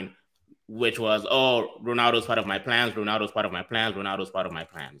line, which was, Ronaldo's part of my plans. Ronaldo's part of my plans. Ronaldo's part of my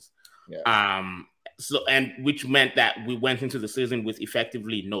plans. Yeah. Which meant that we went into the season with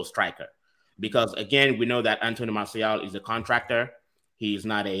effectively no striker, because again, we know that Anthony Martial is a contractor. He's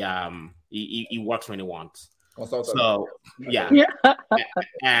not a he works when he wants. So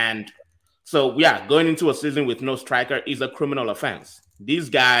and so going into a season with no striker is a criminal offense. These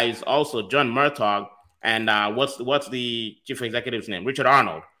guys also, John Murtaugh and what's the chief executive's name? Richard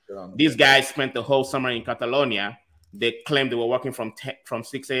Arnold. These guys spent the whole summer in Catalonia. They claimed they were working from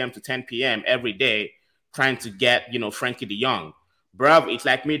 6 a.m. to 10 p.m. every day, trying to get, Frankie de Jong. Bruv, it's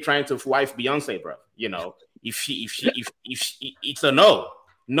like me trying to wife Beyonce, bruv. If she, it's a no.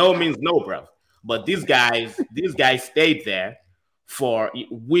 No means no, bruv. But these guys stayed there for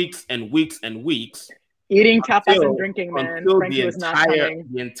weeks and weeks and weeks. Eating tapas and drinking, man. Until Frankie was not coming.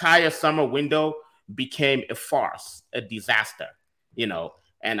 The entire summer window became a farce, a disaster,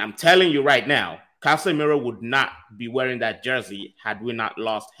 And I'm telling you right now, Casemiro would not be wearing that jersey had we not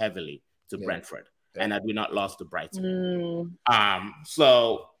lost heavily to Brentford and had we not lost to Brighton.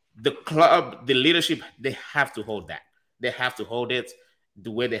 So the club, the leadership, they have to hold that. They have to hold it. The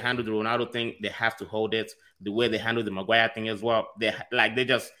way they handle the Ronaldo thing, they have to hold it. The way they handle the Maguire thing as well, they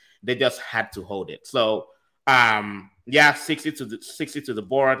just had to hold it. So 60 to the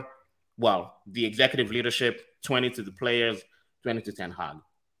board. Well, the executive leadership, 20 to the players, 20 to Ten Hag.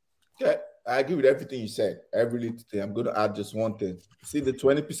 Yeah, I agree with everything you said. Every little thing. I'm going to add just one thing. See the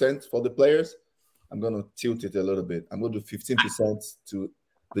 20% for the players? I'm going to tilt it a little bit. I'm going to do 15% to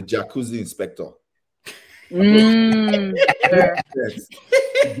the jacuzzi inspector. Yes.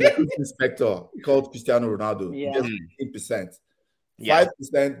 The jacuzzi inspector called Cristiano Ronaldo. Yeah. Just 15%.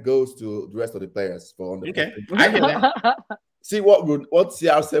 5% goes to the rest of the players. Okay. I get that. See what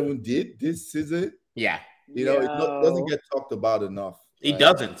CR7 did this season? Yeah. It doesn't get talked about enough. It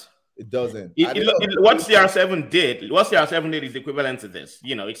doesn't. It doesn't. What CR7 did is equivalent to this.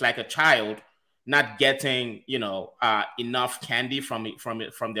 It's like a child not getting, enough candy from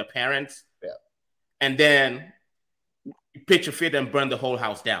their parents. Yeah. And then you pitch a fit and burn the whole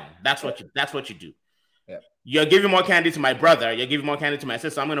house down. That's what you do. Yeah. You're giving more candy to my brother. You're giving more candy to my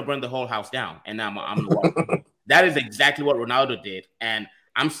sister. I'm going to burn the whole house down. And I'm that is exactly what Ronaldo did. And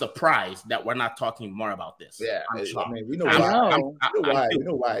I'm surprised that we're not talking more about this. Yeah, we know why. We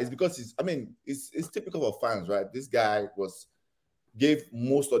know why. It's because it's typical of fans, right? This guy gave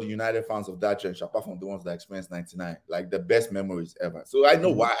most of the United fans of that church, apart from the ones that experienced 99, like the best memories ever. So I know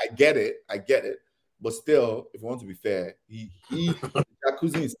why. I get it. But still, if you want to be fair, he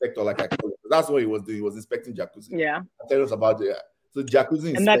jacuzzi inspector, like I call it. That's what he was doing. He was inspecting jacuzzi. Yeah. Tell us about it. So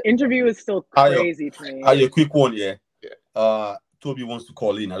jacuzzi and that interview is still crazy to me. A quick one, yeah. Toby wants to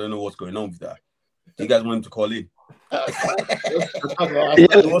call in. I don't know what's going on with that. You guys want him to call in? Come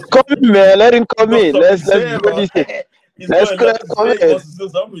in, man. Let him come in. Let's do this. Let's come in.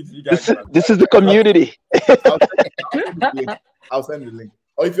 This is the community. I'll send you the link.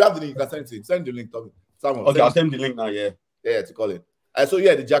 Or if you have the link, you can send it to him. Send the link, Toby. Okay, I'll send the link now, yeah. Yeah, to call it. So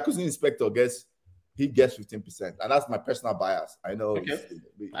the jacuzzi inspector gets 15%, and that's my personal bias. I know. Okay.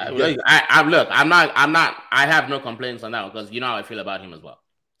 I have no complaints on that because you know how I feel about him as well.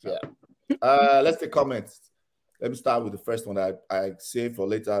 So. Yeah. Let's take comments. Let me start with the first one that I saved for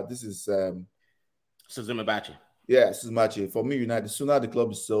later. This is Suzumabachi. Yeah, Suzumabachi. For me, United, the sooner the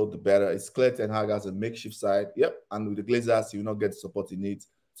club is sold, the better. It's clear Ten Hag has a makeshift side. Yep. And with the Glazers, he will not get the support he needs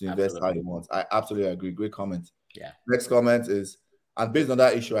to invest how he wants. I absolutely agree. Great comment. Yeah. Next comment is, and based on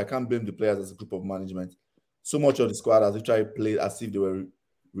that issue, I can't blame the players as a group of management. So much of the squad has literally played as if they were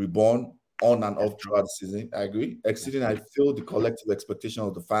reborn on and off throughout the season. I agree. Exceeding, I feel, the collective expectation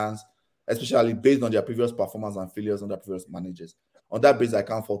of the fans, especially based on their previous performance and failures under previous managers. On that basis, I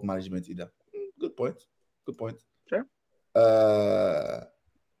can't fault management either. Good point. Sure. I've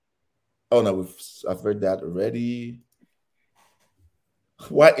read that already.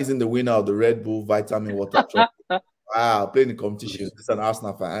 Why isn't the winner of the Red Bull Vitamin Water Trophy Wow, playing the competition. This is an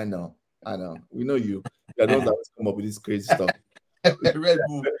Arsenal fan. I know. We know you. You're the ones that come up with this crazy stuff. Red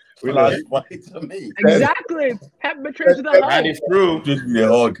Bull. Exactly. Pep betrays the hug. That is true.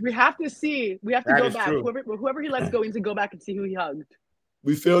 We have to see. We have to go back. Whoever he lets go, we need to go back and see who he hugged.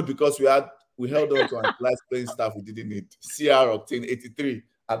 We failed because we held on to our last playing staff we didn't need. CR obtained 83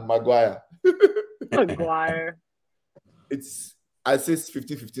 and Maguire. Maguire. I say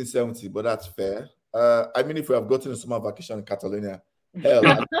 15, 70, but that's fair. I mean, if we have gotten a summer vacation in Catalonia, hell,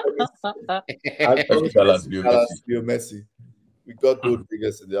 I promise Messi. We got gold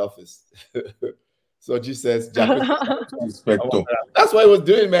figures in the office. So G says, Jack. That's what he was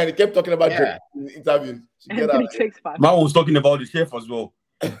doing, man. He kept talking about in the interview. Man was talking about the chef as well.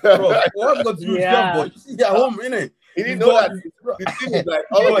 Bro, what have got to do with chef, boy? He's at home, innit? He didn't know that. The thing is like,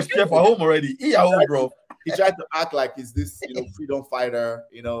 all of chef at home already. He at home, bro. He tried to act like he's this, freedom fighter,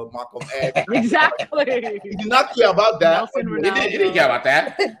 Malcolm X. Exactly. He did not care about that. He didn't care about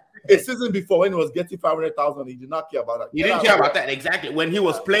that. A season before, when he was getting 500,000, he did not care about that. He didn't care about that, exactly. When he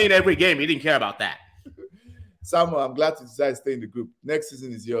was playing every game, he didn't care about that. Samuel, I'm glad to decide to stay in the group. Next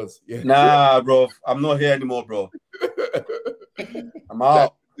season is yours. Yeah. Nah, bro. I'm not here anymore, bro. I'm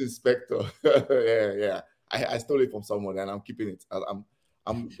out. Inspector. Yeah. I stole it from someone and I'm keeping it. I'm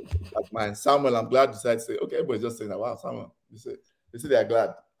at mine. Samuel, I'm glad you decided to say, okay, everybody's just saying that. Wow, Samuel. They say they're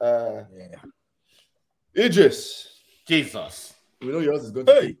glad. Idris. Jesus. We know yours is going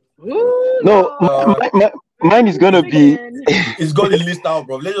to be. No, mine is going to be. It's got the list out,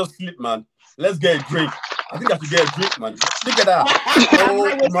 bro. Let's just sleep, man. Let's get a drink. I think I should get a drink, man. Look at that.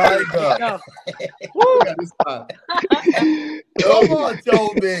 Oh, my God. Come on,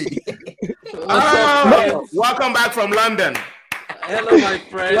 tell me. Welcome back from London. Hello, my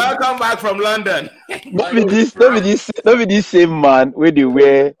friend. Welcome back from London. Not be this same man where they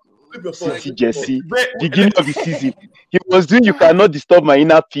wear City jersey. Beginning of the season, he was doing "You Cannot Disturb My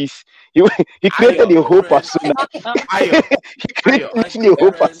Inner Peace." He created a whole persona.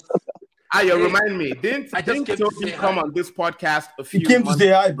 Ayo, remind me. Didn't Toby come on this podcast a few He came months to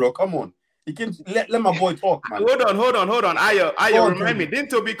say hi, bro. Come on. He came to let my boy talk, man. Hold on. Ayo, remind me. Didn't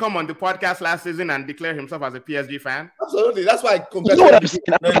Toby come on the podcast last season and declare himself as a PSG fan? Absolutely. That's why I compared He was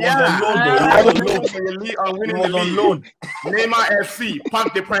on loan. Neymar FC,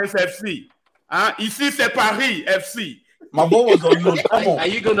 Parc des Princes FC. Ici, c'est Paris FC. My boy was on loan. Come on. Are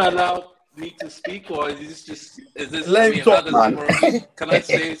you going to allow me to speak, or is this let him talk, man. Can I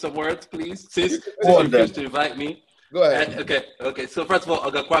say some words, please? Since you refused to invite me. Go ahead. Okay. So first of all,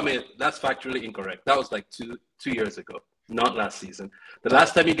 Oga Kwame, that's factually incorrect. That was like two years ago, not last season. The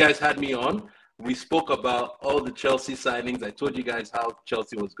last time you guys had me on, we spoke about all the Chelsea signings. I told you guys how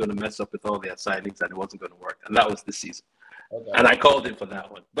Chelsea was going to mess up with all their signings and it wasn't going to work, and that was this season. Okay. And I called in for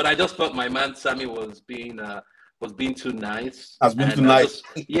that one. But I just thought my man Sammy was being too nice. Has been too nice.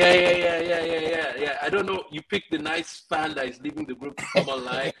 Yeah. I don't know. You picked the nice fan that is leaving the group to come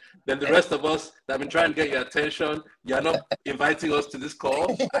online. Then the rest of us that have been trying to get your attention, you're not inviting us to this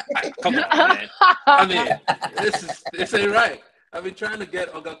call. Come on, man. I mean, this ain't right. I've been trying to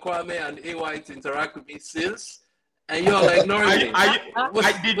get Oga Kwame and AY to interact with me since, and you're like ignoring me.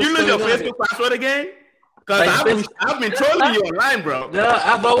 Did you lose your Facebook password again? Because I've been trolling you online, bro. No,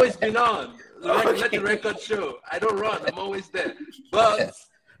 I've always been on. Let the record show. I don't run. I'm always there. But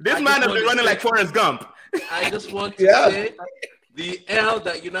this man has been running like Forrest Gump. I just want to say the L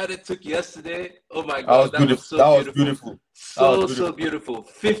that United took yesterday. Oh my God, that was so beautiful. So beautiful.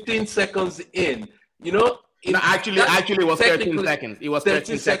 15 seconds in. You know. Actually, it was 13 seconds. It was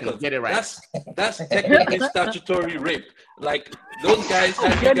 13 seconds. Get it right. That's technically statutory rape. Like those guys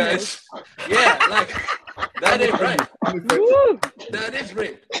have you guys. Yeah, like that ain't right. That is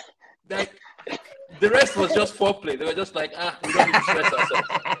rape. Like the rest was just foreplay. They were just like, we don't need to stress ourselves.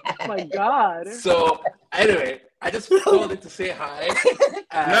 Oh my God. So anyway, I just called it to say hi.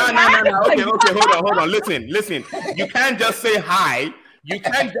 No. Okay, hold on. Listen. You can't just say hi. You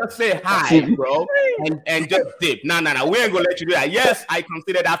can't just say hi, bro, and just dip. No. We ain't gonna let you do that. Yes, I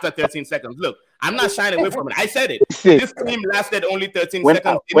considered after 13 seconds. Look, I'm not shying away from it. I said it. This team lasted only 13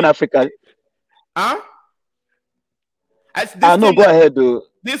 seconds. When Africa. Huh? No, go ahead, though.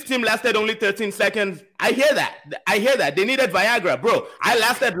 This team lasted only 13 seconds. I hear that. They needed Viagra, bro. I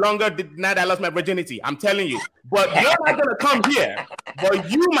lasted longer the night I lost my virginity. I'm telling you. But you're not gonna come here. But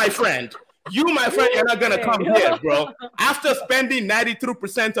you, my friend, you're not going to come here, bro. After spending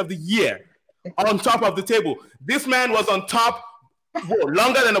 93% of the year on top of the table, this man was on top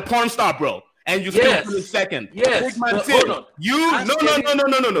longer than a porn star, bro. And you still finished second. Yes. Hold on. No.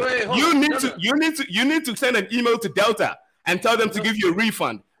 You need to send an email to Delta and tell them to give you a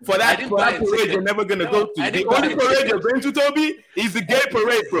refund For that parade you're never gonna go to. The only parade you're going to, Toby, is the gay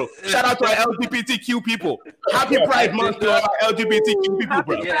parade, bro. Shout out to our LGBTQ people. Happy Pride Month to our LGBTQ people,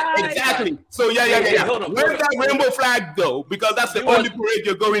 bro. Yeah, exactly. So yeah. Where's that rainbow flag though? Because that's the only parade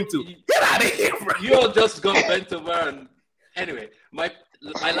you're going to. Get out of here, bro. You all just got bent over. And anyway, my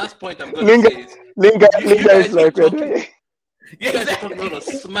last point I'm going to say is Lingerr is like you guys are talking about a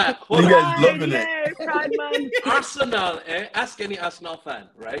smack. Lingerr is loving it. Arsenal, ask any Arsenal fan,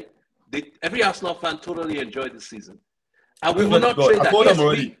 right? Every Arsenal fan totally enjoyed the season. And we will not trade that. I told them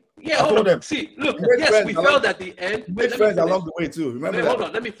already. Yeah, hold on. See, look, yes, we failed at the end. We made friends along the way too. Remember that? Hold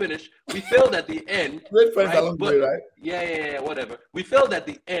on, let me finish. We failed at the end. We made friends along the way, right? Yeah, whatever. We failed at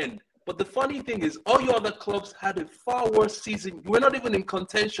the end. But the funny thing is, all your other clubs had a far worse season. We're not even in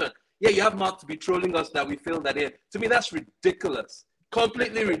contention. Yeah, you have Mark to be trolling us that we failed at the end. To me, that's ridiculous.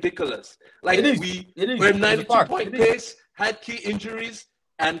 Completely ridiculous. Like, we're 92-point pace, had key injuries,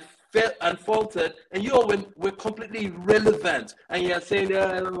 and faltered, and you all were completely irrelevant. And you're saying,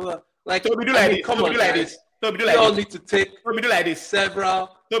 like, Toby, do like this. Come on, guys. Toby, do like this. You all need to take Toby, do like this.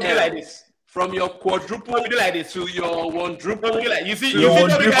 Several Toby, do like this. From your quadruple like this. to your quadruple. You see,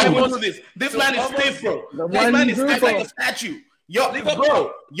 Toby can't even do this. This man is stiff, bro. This man is stiff like a statue. Let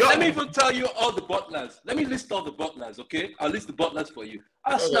me even tell you all the butlers. Let me list all the butlers, okay? I'll list the butlers for you.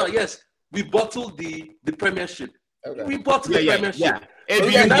 Arsenal, yes, we bottled the Premiership. Okay. We bottled the Premiership.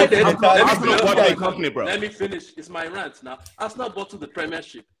 United, company, bro. Let me finish. It's my rant now. Arsenal bottled the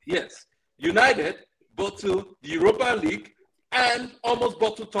Premiership. Yes. United bottled the Europa League and almost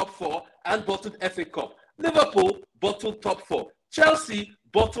bottled top 4 and bottled FA Cup. Liverpool bottled top 4. Chelsea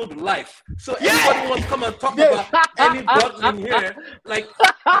bottled life. So anybody wants to come and talk about any bottling here, like,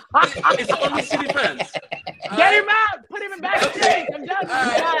 it's only City fans. Get him out! Put him in backstage! I'm done.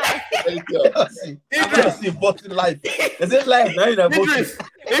 Idris bottled life. Is it life? No, Idris,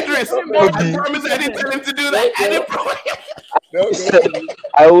 I promise I didn't tell him to do that.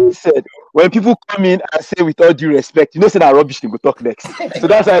 I always said, when people come in and say with all due respect, you know, say that rubbish, they go talk next. So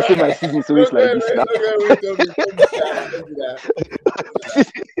that's why I say my season so it's like this now.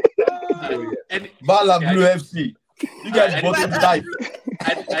 Bala Blue FC. You guys bottled life.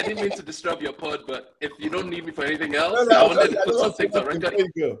 I didn't mean to disturb your pod, but if you don't need me for anything else, I wanted to put some things on record.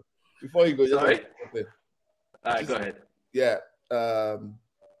 Before you go, sorry. All right, go ahead. Yeah.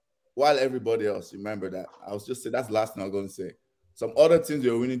 While everybody else, remember that. I was just saying that's the last thing I was going to say. Some other teams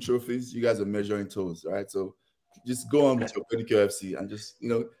are winning trophies. You guys are measuring toes, right? So just go on with your Pedicure FC and just,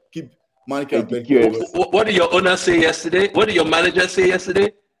 keep Monica and Pedicure. What did your owner say yesterday? What did your manager say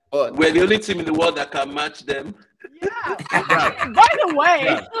yesterday? We're the only team in the world that can match them. Yeah. By the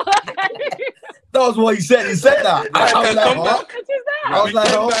way, that was what he said. He said that. I was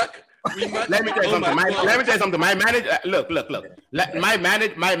like, back. Let me tell you something. My manager, look.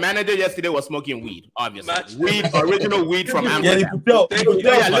 My manager yesterday was smoking weed. Obviously, original weed from Amsterdam.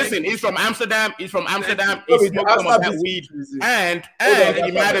 Listen, he's from Amsterdam. He smoked some of that weed, and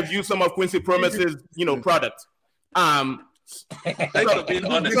he might have used some of Quincy Promise's, product. Thanks for being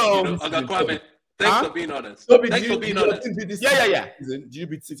honest. Oga Kwame. Thanks for being honest. Thanks for being honest. Yeah. Did you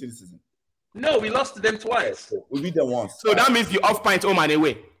beat City this season? No, we lost to them twice. We beat them once. So that means you off pint home and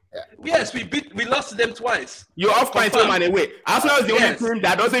away. Yeah. Yes, we lost to them twice. You're off pint home and away. Arsenal is the only team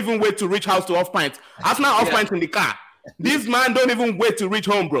that doesn't even wait to reach house to off pint. Arsenal off pint in the car. This man don't even wait to reach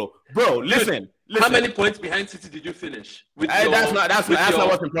home, bro. Listen. How many points behind City did you finish? That's not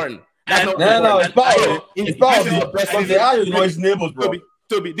what's important. It's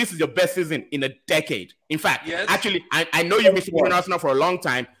Toby, this is your best season in a decade. In fact, actually, I know you've been supporting Arsenal for a long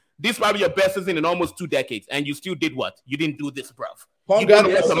time. This is probably your best season in almost 2 decades, and you still did what? You didn't do this, bruv. You don't know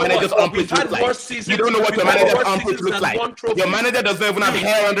what your manager's armpits look like. You don't know what your manager's armpits look like. Your manager doesn't even have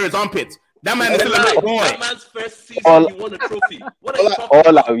hair under his armpits. That man is still a little boy. That man's first season, he won a trophy. What are you talking about?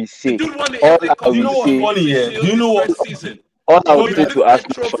 All I will say. You know what's funny here? You know what? All I would say to ask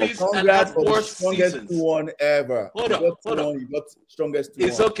congrats for the strongest 2-1 ever. Hold on. You got strongest 2-1.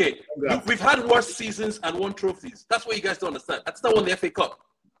 It's okay. We've had worse seasons and won trophies. That's what you guys don't understand. That's not won the FA Cup.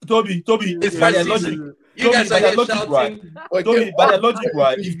 Toby, it's by their logic. You guys are here shouting. Toby, by their logic,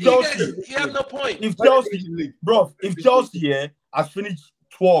 right? If Chelsea, you have no point. If Chelsea has finished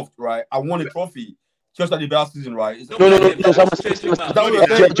 12th, right, I won a trophy. Just at the best season, right? Excuse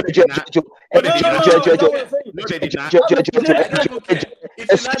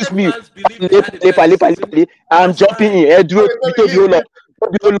me. I'm jumping in. You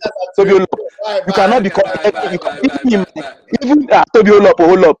cannot be even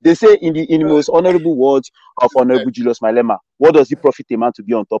hold up. They say in the most honorable words of Honorable Julius Malema, what does it profit a man to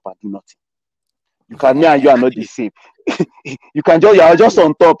be on top and do nothing? You are not the same. You are just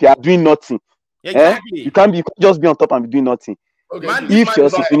on top. You are doing nothing. Exactly. You can't just be on top and be doing nothing. Okay. Man, if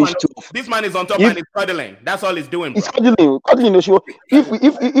Chelsea finish 12th, this man is on top and he's cuddling. That's all he's doing, bro. He's cuddling.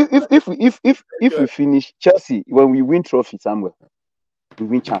 If we finish Chelsea, when we win trophy somewhere, we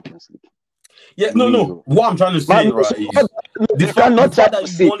win Champions League. Yeah, no. What I'm trying to say, right, is the fact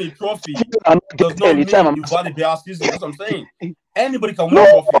that you won a trophy does not mean you valid the last season. That's what I'm saying. Anybody can win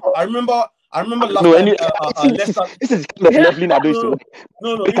a trophy. I remember last time. This is kind of leveling at those.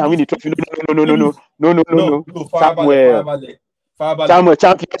 No. They can win the trophy. No. Somewhere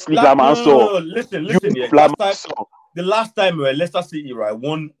Champions League. No. Listen. Yeah. The last time Leicester City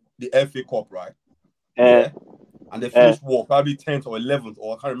won the FA Cup, right? Yeah. And they finished probably 10th or 11th,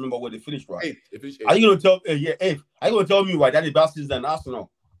 or I can't remember where they finished, right? Eighth. Are you gonna tell 8th? Are you gonna tell me why that is best than Arsenal?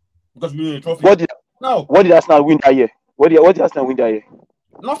 Because we win a trophy. What did Arsenal win that year? What did Arsenal win that year?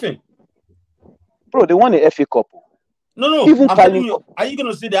 Nothing. Bro, they won the FA Cup. No. Even I'm telling you, are you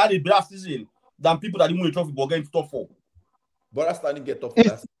gonna say they had a better season than people that didn't win a trophy but getting top 4? But Arsenal didn't get top 4.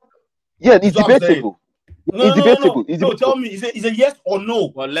 Yeah, it's debatable. It's debatable. No, tell me, is it yes or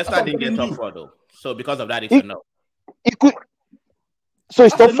no? Well, Leicester didn't get top 4 though. So because of that, it's a no. It could. So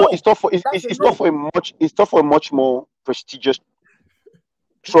it's tough for a much more prestigious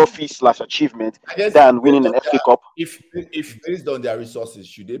trophy / achievement than winning an FA Cup. If based on their resources,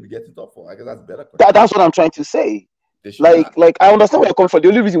 should they be getting top 4? I guess that's better. That's what I'm trying to say. Like I understand where you're coming from. The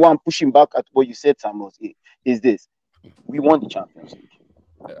only reason why I'm pushing back at what you said, Samuel, is this: we won the Champions League,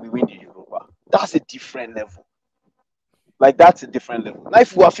 we win the Europa. That's a different level. Like that's a different level. Now,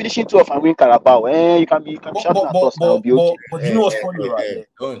 if we are finishing 12th and win Carabao, you can be shouting at us. I'll be okay. But you know what's funny, right?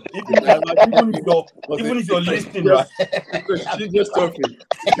 Even if you're listening, right?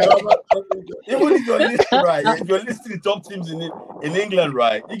 Even if you're listening, right? If you're listening to top teams in England,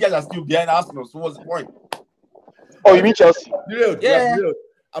 right? You guys are still behind Arsenal. So what's the point? Oh, you mean Chelsea? Yeah.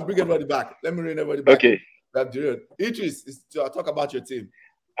 I'm bringing everybody back. Let me bring everybody back. Okay. Idris, talk about your team.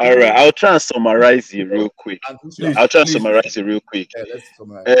 All right, I'll try and summarize it real quick. Yeah, let's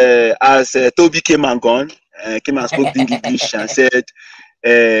summarize. As Toby came and spoke in English and said,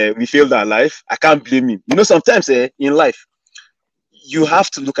 we failed our life. I can't blame him. You know, sometimes in life, you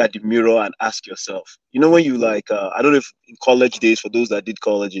have to look at the mirror and ask yourself. You know, when you I don't know if in college days, for those that did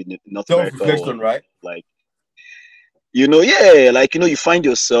college in North America, self-reflection, right? You find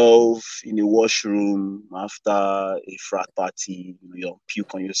yourself in a washroom after a frat party, you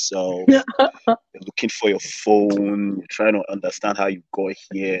puke on yourself, you're looking for your phone, you're trying to understand how you got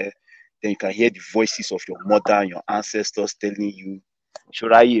here. Then you can hear the voices of your mother and your ancestors telling you,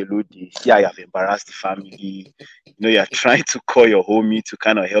 Shorai Elodi, see, I have embarrassed the family. You're trying to call your homie to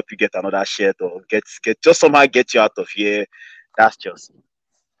kind of help you get another shirt or get just somehow get you out of here. That's just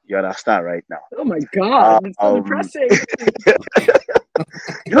you understand right now. Oh my God, it's so depressing.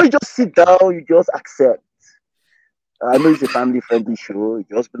 You just sit down, you just accept. I know it's a family-friendly show. You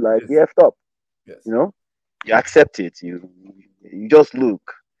just be like, we effed up. Yes. You accept it. You just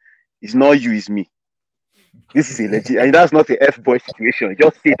look. It's not you, it's me. This is a legit, and that's not a F-boy situation.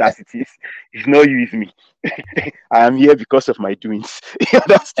 Just say it as it is. It's not you, it's me. I am here because of my doings. You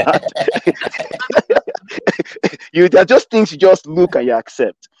understand? There are just things you just look and you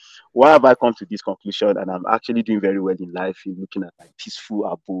accept. Why have I come to this conclusion? And I'm actually doing very well in life in looking at my peaceful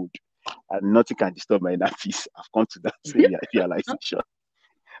abode, and nothing can disturb my inner peace. I've come to that realization.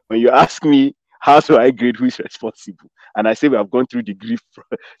 When you ask me, how do I grade who is responsible? And I say we have gone through the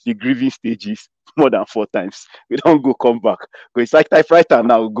grieving stages more than 4 times. We don't go, come back. Go, it's like typewriter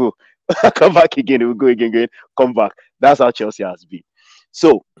now, go. Come back again, we'll go again, come back. That's how Chelsea has been.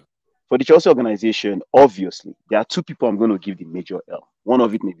 So, for the Chelsea organization, obviously, there are 2 people I'm going to give the major L. One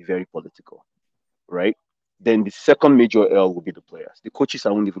of it may be very political, right? Then the second major L will be the players. The coaches, I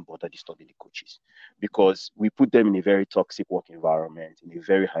won't even bother disturbing the coaches because we put them in a very toxic work environment, in a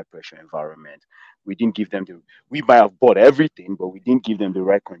very high pressure environment. We didn't give them we might have bought everything, but we didn't give them the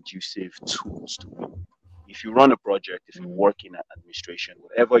right conducive tools to win. If you run a project, if you work in administration,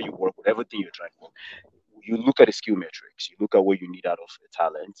 whatever you work, whatever thing you're trying to work, you look at the skill metrics, you look at what you need out of a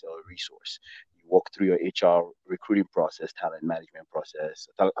talent or a resource. You walk through your HR recruiting process, talent management process,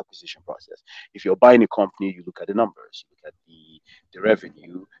 talent acquisition process. If you're buying a company, you look at the numbers, you look at the revenue,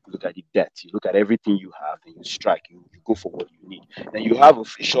 you look at the debt, you look at everything you have, then you strike, you go for what you need. Then you have a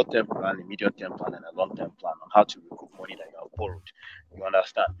short-term plan, a medium-term plan, and a long-term plan on how to recoup money that you have borrowed. You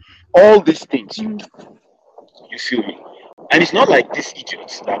understand? All these things you do. You feel me? And it's not like these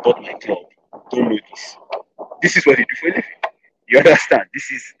idiots that bought my club don't know this. This is what they do for a living. You understand?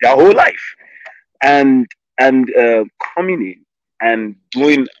 This is their whole life. And coming in and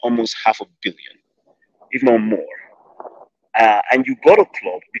blowing almost $500 million if not more. And you got a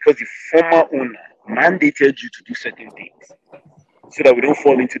club because the former owner mandated you to do certain things so that we don't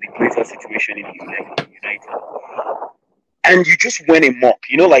fall into the Glazer situation in United. And you just went amok,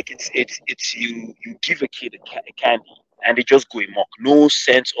 like it's you give a kid a candy and they just go amok, no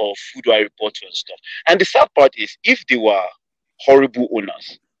sense of who do I report to and stuff. And the sad part is, if they were horrible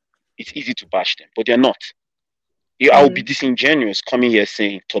owners, it's easy to bash them, but they're not. I will be disingenuous coming here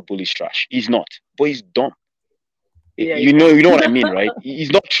saying Todd Bowley is trash. He's not, but he's dumb. Yeah, you know what I mean, right? He's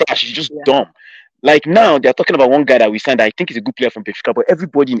not trash. He's just dumb. Like now, they're talking about one guy that we signed that I think is a good player from Benfica, but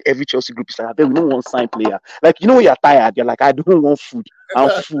everybody in every Chelsea group is like, we don't want to sign player. Like, when you're tired, you're like, I don't want food. I'm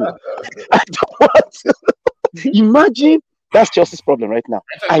full. I don't want to. Imagine that's Chelsea's problem right now.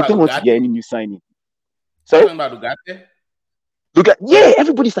 I don't want to get any new signing. Sorry? Talking about Ugarte? Yeah,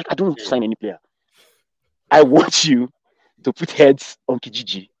 everybody's like, I don't want to sign any player. I want you to put heads on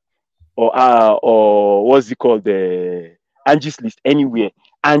Kijiji or what's it called, the Angie's List anywhere,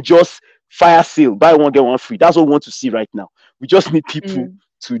 and just fire sale, buy one get one free. That's what we want to see right now. We just need people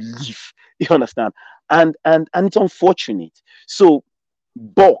to leave. You understand? And it's unfortunate. So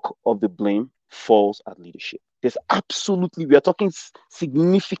bulk of the blame falls at leadership. There's absolutely, we are talking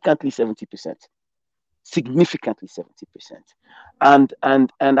significantly 70%. Significantly 70%. And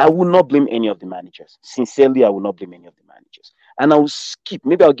I will not blame any of the managers. Sincerely, I will not blame any of the managers. And I will skip,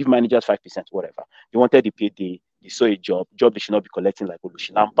 maybe I'll give managers 5%, whatever. They wanted the payday, they saw a job they should not be collecting, like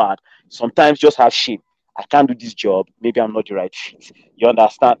Olushi Lampard. Sometimes just have shame. I can't do this job. Maybe I'm not the right fit. You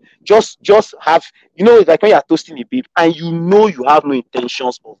understand? Just have, it's like when you're toasting a babe and you have no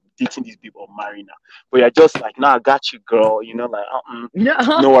intentions of dating this babe or marrying her, but you're just like, I got you, girl. You know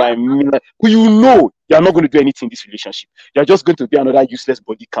what I mean? Like, you're not going to do anything in this relationship. You're just going to be another useless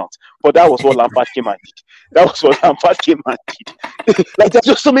body count. But that was what Lampard came and did. Like, there's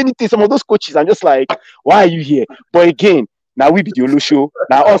just so many things. Some of those coaches, I'm just like, why are you here? But again, now we be the Olu show.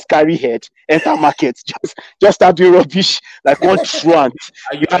 Now us carry head, enter markets, just start doing rubbish like one truant.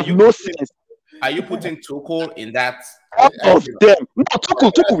 You have no sense. Are you putting Tuchel in that? All of them. No,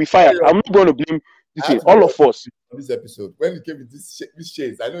 Tuchel we fired. I'm not going to blame this thing. All of us. This episode, when it came with this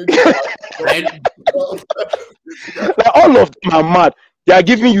shades, I know like, all of them are mad. They are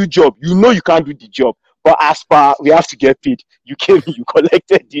giving you job. You can't do the job. But as per, we have to get paid. You came, you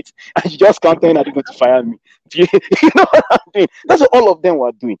collected it, and you just can't tell me that you're going to fire me. You know what I'm doing? That's what all of them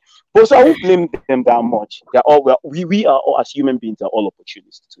were doing. But so I won't blame them that much. They're all we are all, as human beings, are all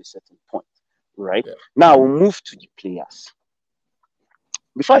opportunists to a certain point, right? Yeah. Now we'll move to the players.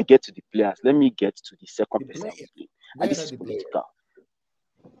 Before I get to the players, let me get to the second person. And this is political.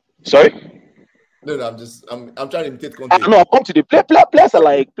 Sorry? No, I'm trying to imitate content. No, I'll come to the players are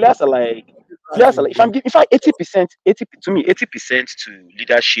like if I 80% to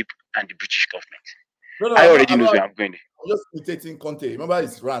leadership and the British government. I already know where I'm going. I'm just imitating Conte. Remember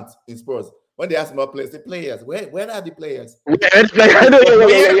his rant in Spurs when they asked about players. The players, where are the players? Where are the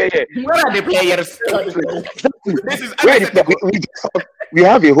players? This is we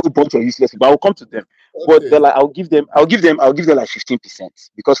have a whole bunch of useless, but I'll come to them. Okay. But they're like, I'll give them like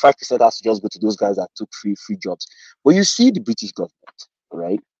 15% because 5% has to just go to those guys that took free jobs. But you see the British government,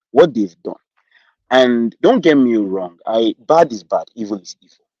 right? What they've done. And don't get me wrong, bad is bad, evil is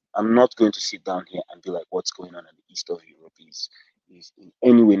evil. I'm not going to sit down here and be like, what's going on in the east of Europe is in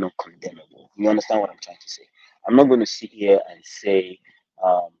any way not condemnable. You understand what I'm trying to say? I'm not going to sit here and say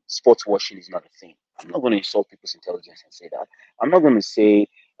sports washing is not a thing. I'm not going to insult people's intelligence and say that. I'm not going to say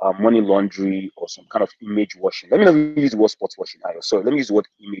money laundering or some kind of image washing. Let me not use the word sports washing either. Sorry, let me use the word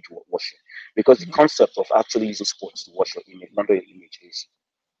image washing, because the concept of actually using sports to wash your image, launder your image,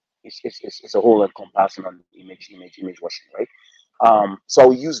 it's a whole encompassing on image washing, right? So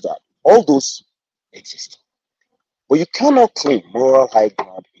I'll use that. All those exist. But you cannot claim moral high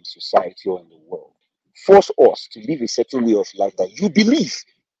ground in society or in the world. Force us to live a certain way of life that you believe,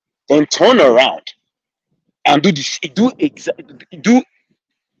 then turn around and do the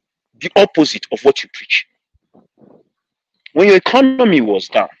opposite of what you preach. When your economy was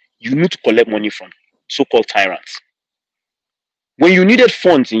down, you need to collect money from so-called tyrants. When you needed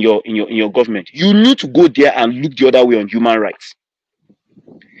funds in your government, you need to go there and look the other way on human rights.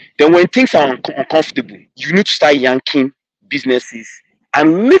 Then when things are uncomfortable, you need to start yanking businesses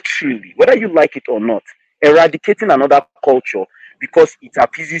and literally, whether you like it or not, eradicating another culture because it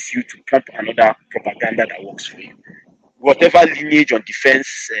appeases you to pump another propaganda that works for you. Whatever lineage on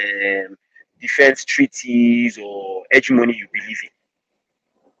defense treaties or hegemony you believe in.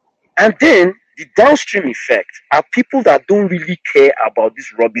 And then the downstream effect are people that don't really care about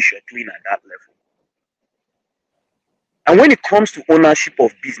this rubbish you're doing at that level. And when it comes to ownership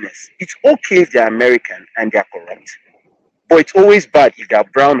of business, it's okay if they're American and they're corrupt. But it's always bad if they're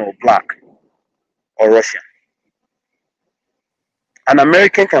brown or black or Russian. An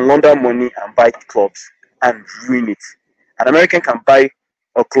American can launder money and buy clubs and ruin it. An American can buy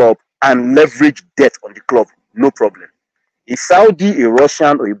a club and leverage debt on the club, no problem. A Saudi, a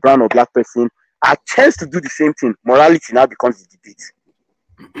Russian, or a brown or black person attempts to do the same thing. Morality now becomes the debate.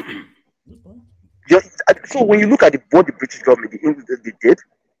 So when you look at what the British government they did,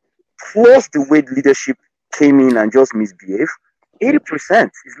 plus the way the leadership came in and just misbehaved,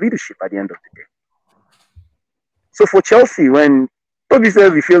 80% is leadership at the end of the day. So for Chelsea, when Toby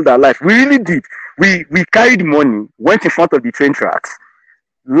said we failed our life, we really did. We carried money, went in front of the train tracks,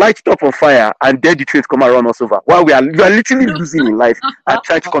 lighted up on fire, and then the trains come and run us over. While we are literally losing in life and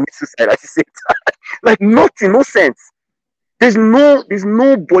trying to commit suicide at the same time. Like nothing, no sense. There's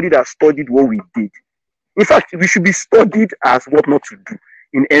nobody that studied what we did. In fact, we should be studied as what not to do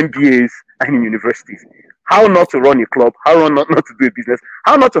in MBAs and in universities. How not to run a club, how not to do a business,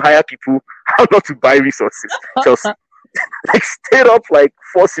 how not to hire people, how not to buy resources. Chelsea. Like stayed up like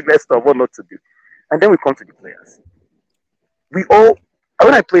 4 semesters of what not to do. And then we come to the players.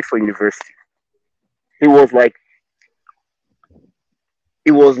 When I played for university, it was like,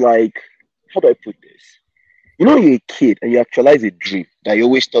 how do I put this? You know, you're a kid and you actualize a dream that you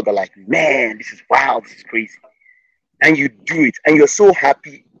always thought like, man, this is wild, this is crazy. And you do it and you're so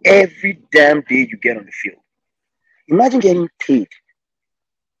happy every damn day you get on the field. Imagine getting paid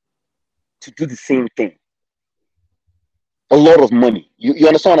to do the same thing. A lot of money. You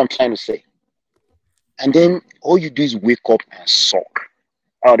understand what I'm trying to say? And then all you do is wake up and suck.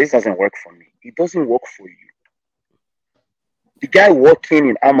 Oh, this doesn't work for me. It doesn't work for you. The guy working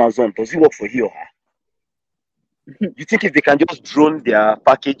in Amazon, does he work for he or her? You think if they can just drone their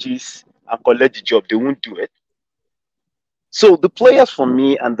packages and collect the job, they won't do it? So the players for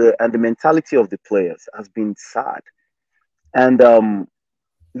me and the mentality of the players has been sad. And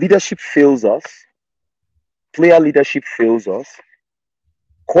leadership fails us. Player leadership fails us.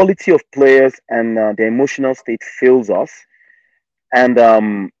 Quality of players and the emotional state fails us.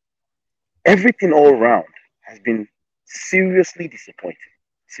 And everything all around has been seriously disappointing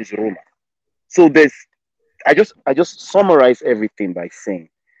since Roma. So I just summarize everything by saying,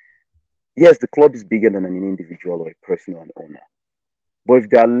 yes, the club is bigger than an individual or a person or an owner. But if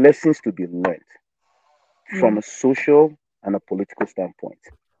there are lessons to be learned from a social and a political standpoint,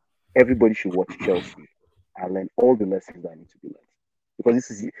 everybody should watch Chelsea and learn all the lessons that need to be learned.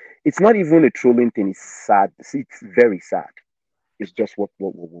 Because it's not even a trolling thing, it's sad. It's very sad. It's just what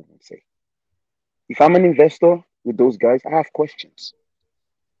we say. If I'm an investor with those guys, I have questions.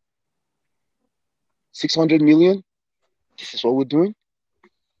 600 million? This is what we're doing?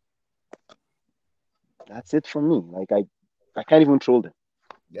 That's it for me. Like I can't even troll them.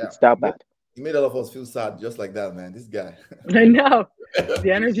 Yeah. It's that bad. He made all of us feel sad just like that, man. This guy. I know.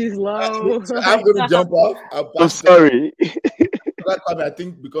 The energy's low. I'm going to jump off. I'm sorry. I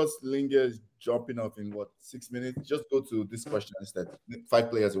think because Lingerr is jumping off in 6 minutes, just go to this question instead. 5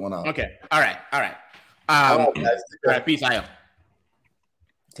 players in 1 hour. Okay. All right. All right, peace, Ayo.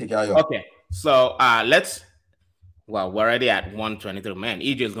 Take Ayo. Okay. So we're already at 123. Man,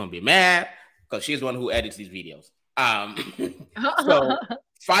 EJ is gonna be mad because she's the one who edits these videos. So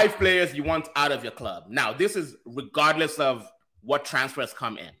 5 players you want out of your club. Now, this is regardless of what transfers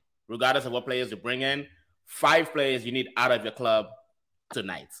come in, regardless of what players you bring in. 5 players you need out of your club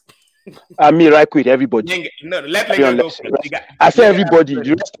tonight. Me right quick, everybody. Let Lingerr go. I say everybody.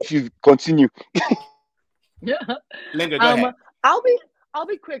 The rest of you continue. Yeah. Lingerr, go ahead. I'll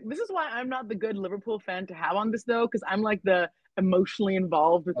be quick. This is why I'm not the good Liverpool fan to have on this though, because I'm like the emotionally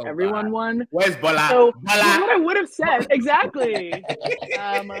involved with everyone God. one. Where's Bola? So Bola? What I would have said exactly.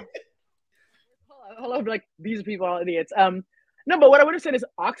 Hold on, like these people are idiots. No, but what I would have said is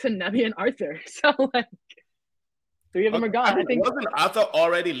Oxen, Nemi, and Arthur. So like 3 of them are gone. I think wasn't Arthur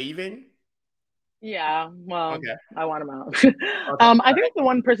already leaving? Yeah, well, I want him out. I think the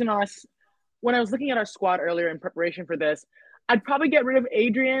one person when I was looking at our squad earlier in preparation for this, I'd probably get rid of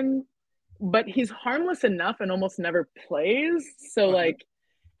Adrian, but he's harmless enough and almost never plays. So like,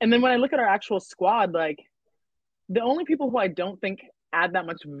 and then when I look at our actual squad, like the only people who I don't think add that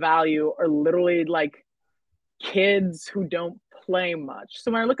much value are literally like kids who don't play much.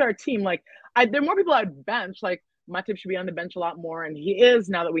 So when I look at our team, like there are more people I'd bench. Like Matip should be on the bench a lot more, and he is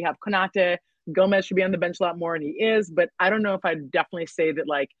now that we have Konate. Gomez should be on the bench a lot more, and he is. But I don't know if I'd definitely say that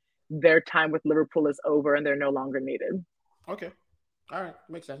like their time with Liverpool is over and they're no longer needed. Okay. All right.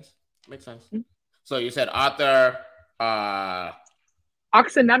 Makes sense. Mm-hmm. So you said Arthur,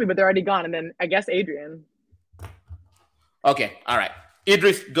 Ox and Nami, but they're already gone. And then I guess Adrian. Okay, all right.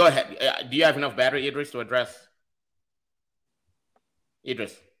 Idris, go ahead. Do you have enough battery, Idris, to address?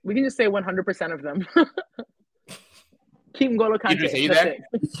 Idris. We can just say 100% of them. Keep N'Golo Kante. Idris, are you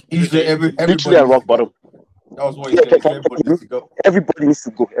there? Literally at rock bottom. That was what he said. Everybody needs to go. Everybody needs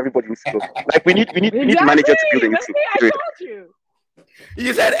to go. Everybody needs to go. Like we need the manager to build a new team. I told you.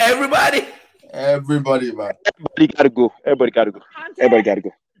 You said everybody. Everybody, man. Everybody gotta go. Everybody gotta go. Everybody gotta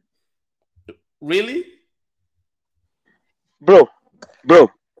go. Really? Bro.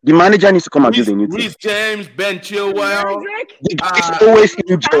 The manager needs to come and build a new team. Reece James, Ben Chilwell. The guys are always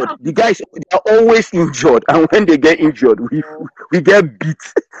injured. The guys are always injured, and when they get injured, we get beat.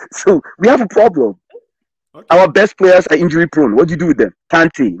 So we have a problem. Okay. Our best players are injury prone. What do you do with them?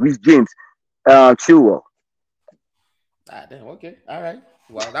 Kante, Reece James, Chilwell. Damn, okay, all right.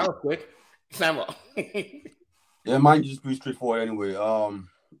 Well, that was quick. Samuel. Yeah, mine just pretty straightforward anyway.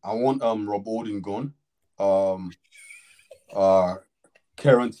 I want Rob Holding gone.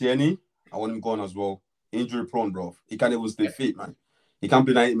 Kieran Tierney, I want him gone as well. Injury prone, bro. He can't even stay fit, man. He can't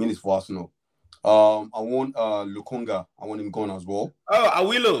play 90 minutes for Arsenal. I want Lukonga. I want him gone as well. Oh,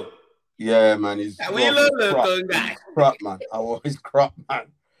 Awilo. Yeah, man. He's Awilo Lukonga. Crap, man. He's crap,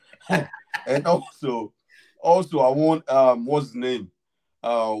 man. And also, I want what's his name?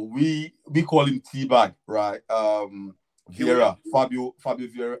 We call him T-Bag, right? Vieira, Fabio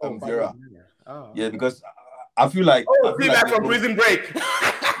Vieira. Vieira. Oh. Yeah, because I feel like T-Bag from Prison Break.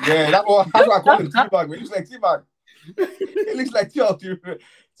 Yeah, that's what I call him T-Bag. He looks like T-Bag. He looks like T-Bag.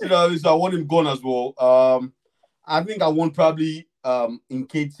 So I want him gone as well. I think I want probably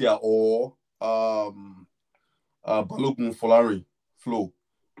Nketiah or Balogun Folari Flo.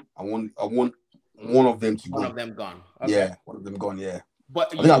 I want one of them to go. One of them gone. Okay. Yeah, one of them gone. Yeah, but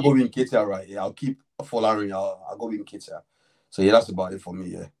I think I'll go with Nketiah, right? Yeah, I'll keep Folari. I'll go with Nketiah. So yeah, that's about it for me.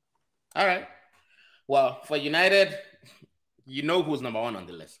 Yeah. All right. Well, for United, you know who's number one on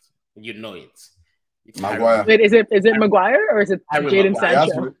the list. You know it. It's Maguire. Wait, is it Maguire or is it Jadon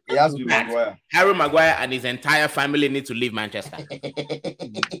Sancho? It has to be Maguire. Harry Maguire and his entire family need to leave Manchester.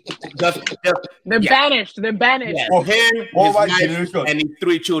 They're banished. They're banished. Yeah. For him, his wife, and his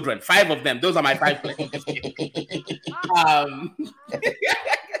 3 children. 5 of them. Those are my 5 players.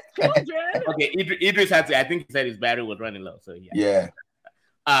 Okay, Idris had to. I think he said his battery was running low. So yeah.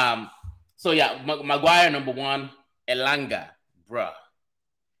 So yeah, Maguire number 1, Elanga, bruh.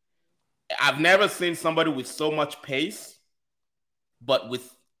 I've never seen somebody with so much pace, but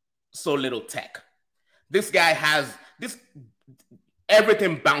with so little tech. This guy has this.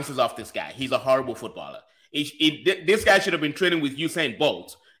 Everything bounces off this guy. He's a horrible footballer. This guy should have been training with Usain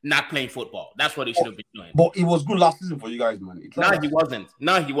Bolt, not playing football. That's what he should have been doing. But it was good last season for you guys, man. No,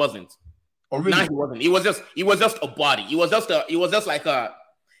 he wasn't. Oh, really? No, he wasn't. He was just a body. It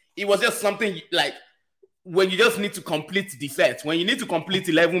was just something like when you just need to complete the set. When you need to complete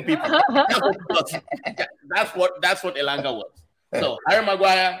 11 people. That's what Elanga was. So Harry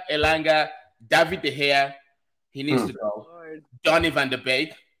Maguire, Elanga, David De Gea, he needs to go. Donny van de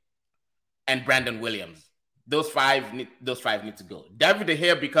Beek and Brandon Williams. Those five need to go. David De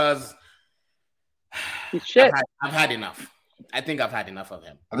Gea because I've had enough. I think I've had enough of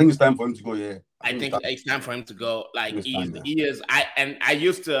him. I think it's time for him to go. Yeah, I think it's time for him to go. Like he is. I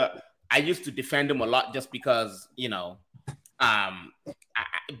used to defend him a lot just because he's a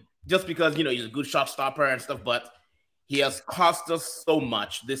good shot stopper and stuff. But he has cost us so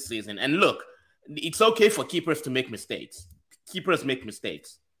much this season. And look, it's okay for keepers to make mistakes. Keepers make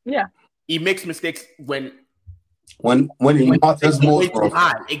mistakes. Yeah, he makes mistakes when he matters most.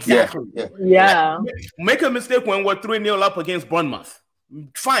 Exactly. Yeah. Make a mistake when we're 3-0 up against Bournemouth.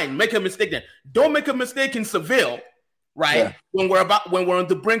 Fine, make a mistake then. Don't make a mistake in Seville, right? Yeah. When we're on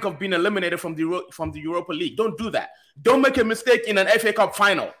the brink of being eliminated from the Europa League. Don't do that. Don't make a mistake in an FA Cup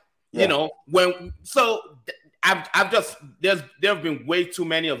final. Yeah. There have been way too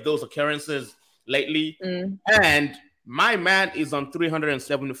many of those occurrences lately, and my man is on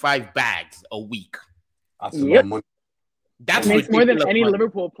 375 bags a week. That's a lot of money. That makes more than any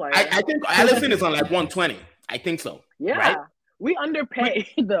Liverpool player. I think Alisson is on like 120. I think so. Yeah, right? We underpay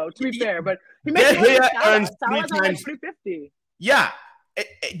though. To be fair, but he makes more than earns 3 times. Like 350. Yeah,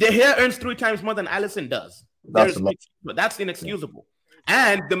 De Gea earns 3 times more than Alisson does. That's inexcusable.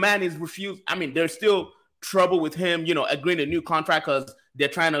 And the man is refused. I mean, there's still trouble with him. Agreeing a new contract because they're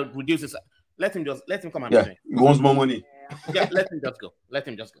trying to reduce his. Let him come on. Yeah, he wants more money. Yeah, let him just go.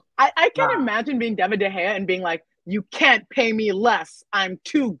 I can't imagine being David De Gea and being like, you can't pay me less. I'm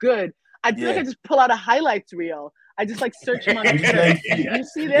too good. I feel like I just pull out a highlights reel. I just like search him on Twitter. You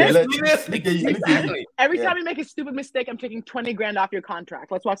see this? Exactly. Every time you make a stupid mistake, I'm taking 20 grand off your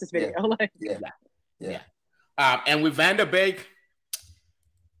contract. Let's watch this video. Yeah. And with Van der Beek,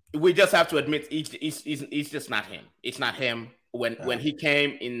 we just have to admit it's just not him. It's not him. When he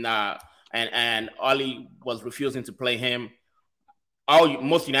came in and Oli was refusing to play him,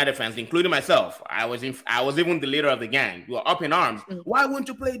 most United fans, including myself, I was even the leader of the gang. You were up in arms. Why wouldn't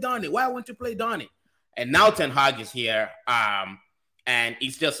you play Donny? Why wouldn't you play Donny? And now Ten Hag is here, and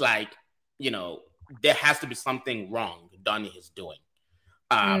it's just like, there has to be something wrong Donny is doing.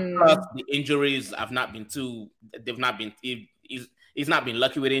 Plus, the injuries have not been too. They've not been. He's not been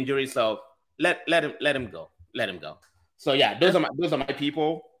lucky with injuries, so let him go. Let him go. So yeah, those are my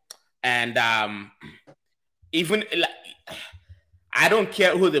people, and even I don't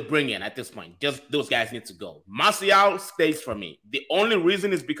care who they bring in at this point. Just those guys need to go. Martial stays for me. The only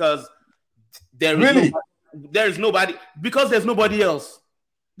reason is because there is nobody because there's nobody else.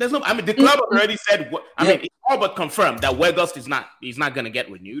 There's no. I mean, the club already said. It's all but confirmed that Weghorst is not going to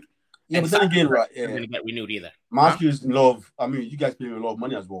get renewed. Yeah, but then again, right? Yeah, going to get renewed either. Martial's love. I mean, you guys pay him a lot of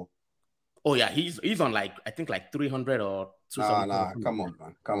money as well. Oh yeah, he's on I think 300 or 200. Nah, come on,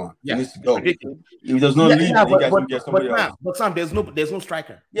 man, come on. Yeah, he needs to go. If he does not leave, you guys can get somebody else. But Sam, there's no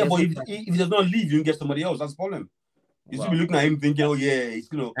striker. Yeah, but if he does not leave, you can get somebody else. That's the problem. You should be looking at him thinking, oh yeah, he's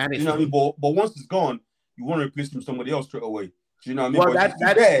you know what I mean. But once he's gone, you want to replace him with somebody else straight away. Do you know what I mean? Well,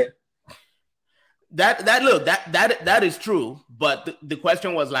 that is true. But the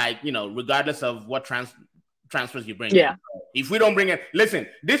question was regardless of what transfers you bring in. If we don't bring in, listen,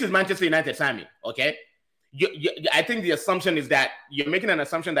 this is Manchester United, Sammy, okay? I think the assumption is that you're making an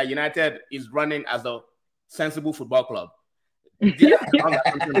assumption that United is running as a sensible football club.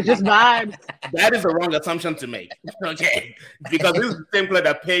 It's just vibes. That is the wrong assumption to make, okay? Because this is the same club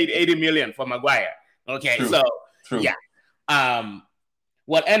that paid 80 million for Maguire, okay? True. Yeah.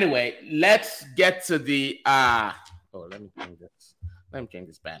 Well, anyway, let's get to the let me change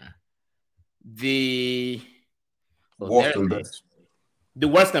this banner. The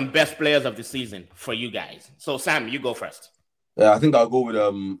worst and best players of the season for you guys. So Sam, you go first. Yeah, I think I'll go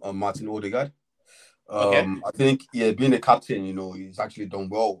with Martin Odegaard. Okay. I think being a captain, he's actually done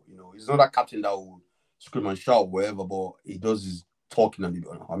well. He's not that captain that will scream and shout wherever, but he does his talking on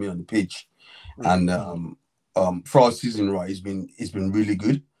the pitch. And throughout the season, right, he's been really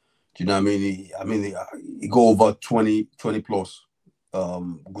good. Do you know what I mean? He go over 20 plus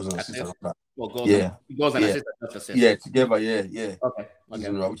goes on assist and all that. Goes on assist. Yeah, together, yeah. Okay.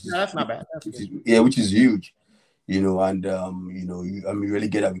 That's not bad. Which is huge. And really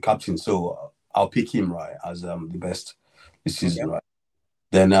get at the captain. So I'll pick him right as the best this season, right?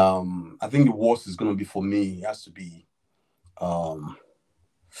 Then I think the worst is gonna be for me. It has to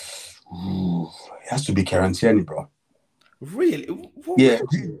be Kieran Tierney, bro. Really? Yeah.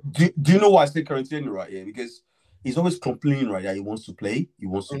 Do you know why I say Kieran Tierney, right? Yeah, because he's always complaining, right? Yeah, he wants to play.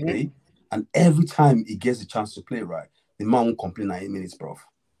 And every time he gets a chance to play, right, the man won't complain 90 minutes, bro.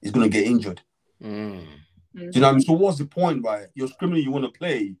 He's gonna get injured. Do you know what I mean? So what's the point, right? You're screaming you want to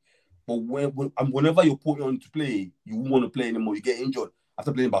play, but whenever you're put on to play, you won't want to play anymore. You get injured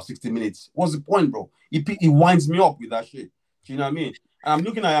after playing about 60 minutes. What's the point, bro? He winds me up with that shit. Do you know what I mean? And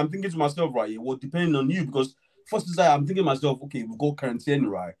I'm thinking to myself, right, well, depending on you, because first I'm thinking to myself, okay, we've got Kieran Tierney,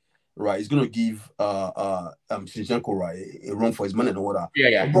 right, he's gonna give Zinchenko, right, a run for his money and all that.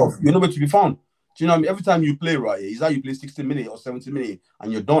 Yeah. Bro, you're nowhere to be found. Do you know what I mean? Every time you play, right, is that you play 60 minutes or 70 minutes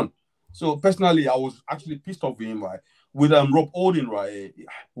and you're done. So personally, I was actually pissed off with him, right? With Rob Holding, right, it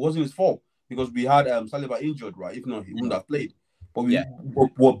wasn't his fault because we had Saliba injured, right? If not, he wouldn't have played. But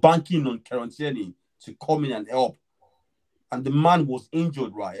we're banking on Kieran Tierney to come in and help. And the man was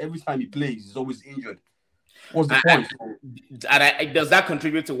injured, right? Every time he plays, he's always injured. What's the point? Does that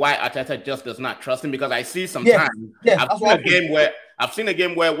contribute to why Arteta just does not trust him? Because I see sometimes I've seen a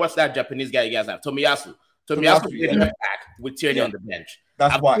game where what's that Japanese guy you guys have? Tomiyasu played left back with Tierney on the bench.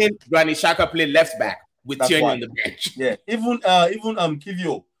 I've seen Granit Xhaka play left back with Tierney on the bench. Yeah, even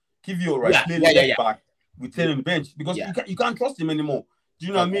Kivio, right? Played left back with Tierney on the bench because you can't trust him anymore. Do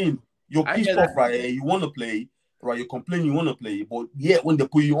you know what I mean? You're pissed off, right? You want to play, right? You complain you want to play, but when they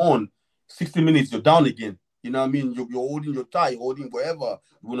put you on 60 minutes, you're down again. You know what I mean? You're holding your tie, you're holding wherever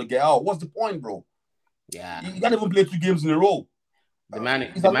you want to get out. What's the point, bro? Yeah, you can't even play 2 games in a row. The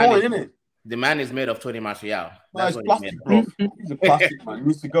man is made of Tony Martial. That's what plastic, bro. He's a plastic man. He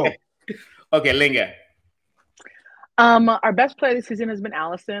needs to go. Okay, Lingerr. Our best player this season has been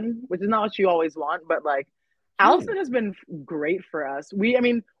Alisson, which is not what you always want, but Alisson has been great for us.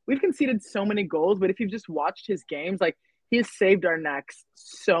 We've conceded so many goals, but if you've just watched his games, he has saved our necks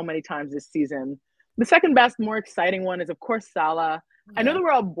so many times this season. The second best, more exciting one is, of course, Salah. Yeah. I know that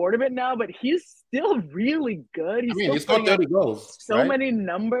we're all bored of it now, but he's still really good. He's got 30 goals. So many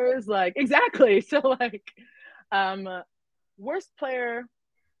numbers. Exactly. So, Worst player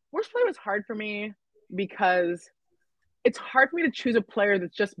was hard for me because it's hard for me to choose a player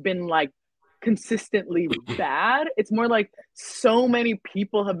that's just been like consistently bad. It's more like so many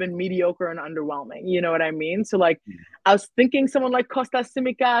people have been mediocre and underwhelming. You know what I mean? So like, I was thinking someone like Kostas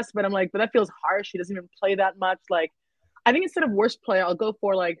Tsimikas, but I'm like, but that feels harsh. He doesn't even play that much. Like, I think instead of worst player, I'll go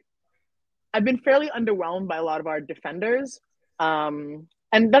for like, I've been fairly underwhelmed by a lot of our defenders. And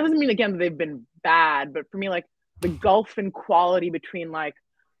that doesn't mean again that they've been bad, but for me, like the gulf in quality between like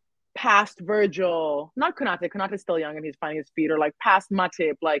past Virgil, not Konate. Konate's still young and he's finding his feet, or like past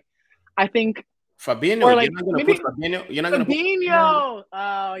Matip. Like, I think Fabinho, or like, you're not going to put Fabinho. You're not going to put Fabinho.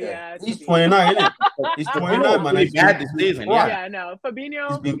 Oh yeah, he's 29, isn't he? He's 29, man. He's bad this season. Yeah, no,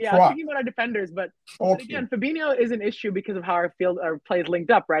 Fabinho. Yeah, I was thinking about our defenders, but again, Fabinho is an issue because of how our play is linked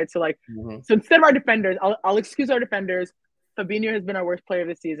up, right? So like, so instead of our defenders, I'll excuse our defenders. Fabinho has been our worst player of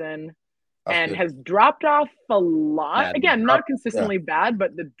the season. And has dropped off a lot. Yeah, again, not consistently bad,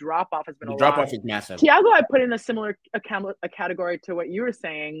 but the drop-off has been a lot. The drop-off is massive. Thiago, I put in a similar a category to what you were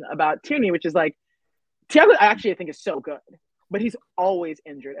saying about Tierney, which is like, Thiago, I actually think is so good, but he's always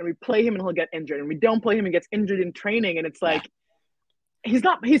injured. And we play him and he'll get injured. And we don't play him and gets injured in training. And it's like, he's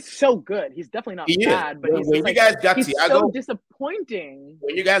so good. He's definitely not bad. But when you guys got he's Thiago, so disappointing.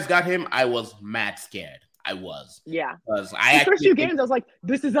 When you guys got him, I was mad scared. I was. Yeah. Because the first few games, I was like,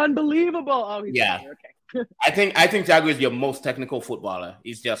 this is unbelievable. Oh, he's okay. I think Thiago is your most technical footballer.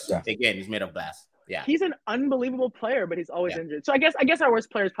 He's just, again, he's made of glass. Yeah. He's an unbelievable player, but he's always injured. So I guess our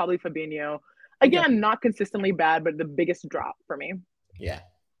worst player is probably Fabinho. Again, not consistently bad, but the biggest drop for me. Yeah.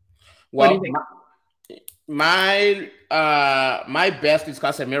 Well, what do you think? My best is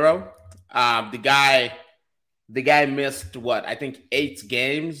Casemiro. The guy missed what? I think 8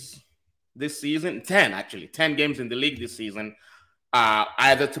 games this season, 10 games in the league this season,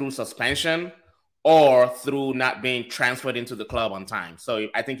 either through suspension or through not being transferred into the club on time. So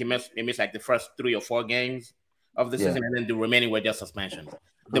I think he missed like the first 3 or 4 games of the season, and then the remaining were just suspensions.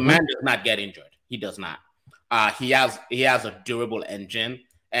 The man does not get injured. He does not. He has a durable engine,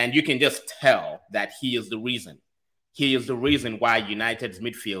 and you can just tell that he is the reason. He is the reason why United's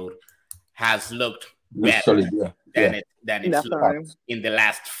midfield has looked better than it's looked in the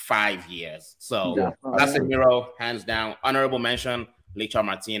last 5 years. So Casemiro, hands down. Honorable mention, Licha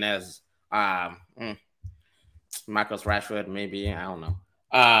Martinez, Marcus Rashford, maybe. I don't know.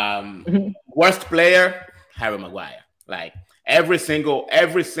 Worst player, Harry Maguire. Like every single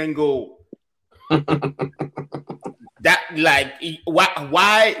that, like,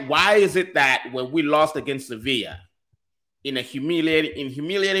 why is it that when we lost against Sevilla in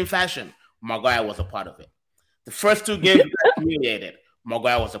humiliating fashion, Maguire was a part of it? The first 2 games we got humiliated,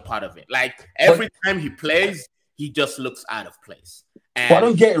 Maguire was a part of it. Like every time he plays, he just looks out of place. And I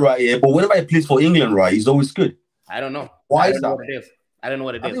don't get it right here, but whenever he plays for England, right, he's always good. I don't know. Why is that? I don't know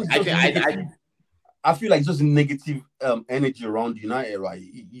what it is. I feel like it's just a negative energy around United, right?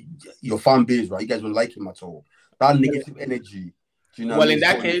 Your fan base, right? You guys don't like him at all. That negative energy. Do you know? Well, in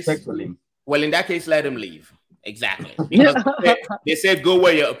that case, let him leave. Exactly. Because they said go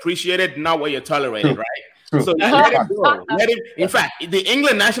where you're appreciated, not where you're tolerated, right? True. So let him go. In fact, the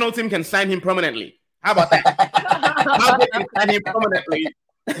England national team can sign him permanently. How about that? How they can sign him permanently?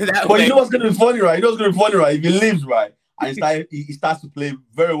 But you know what's going to be funny, right? If he leaves, right, and he starts to play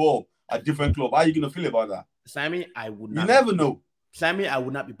very well at different club, how are you going to feel about that? Sammy, I would not. You never know. Sammy, I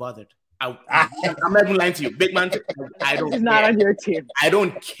would not be bothered. I'm not even lying to you. Big man, I don't care. He's not on your team. I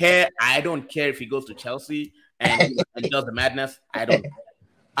don't care. I don't care if he goes to Chelsea and does the madness. I don't.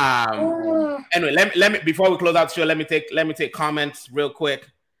 Anyway, let me before we close out the show, let me take comments real quick.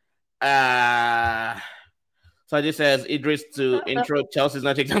 So I just says Idris to intro Chelsea's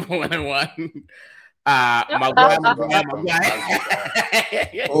not example 1-1. Maguire.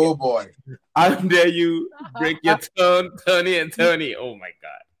 Oh boy. How dare you break your tone, Tony? Oh my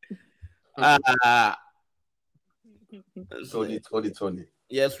god. Tony.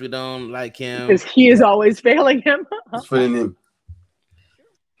 Yes, we don't like him. Because he is always failing him. It's failing him.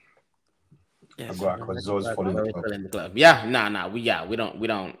 Yes, he's always failing the club. Yeah, we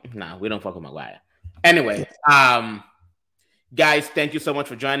don't fuck with Maguire. Anyway, guys, thank you so much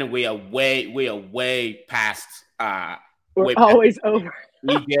for joining. We are way past. We're always over.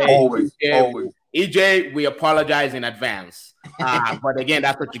 EJ, always. EJ, we apologize in advance. But again,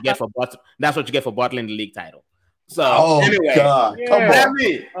 that's what you get for bottling the league title. So anyway, God. Come on.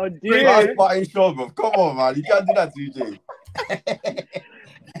 Oh dear. Come on, man. You can't do that to EJ.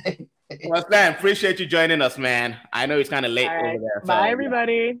 Well, Stan, appreciate you joining us, man. I know it's kind of late over there. Bye,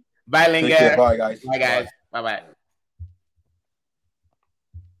 everybody. Bye, Lingerr. Bye, guys. Bye, guys. Bye-bye.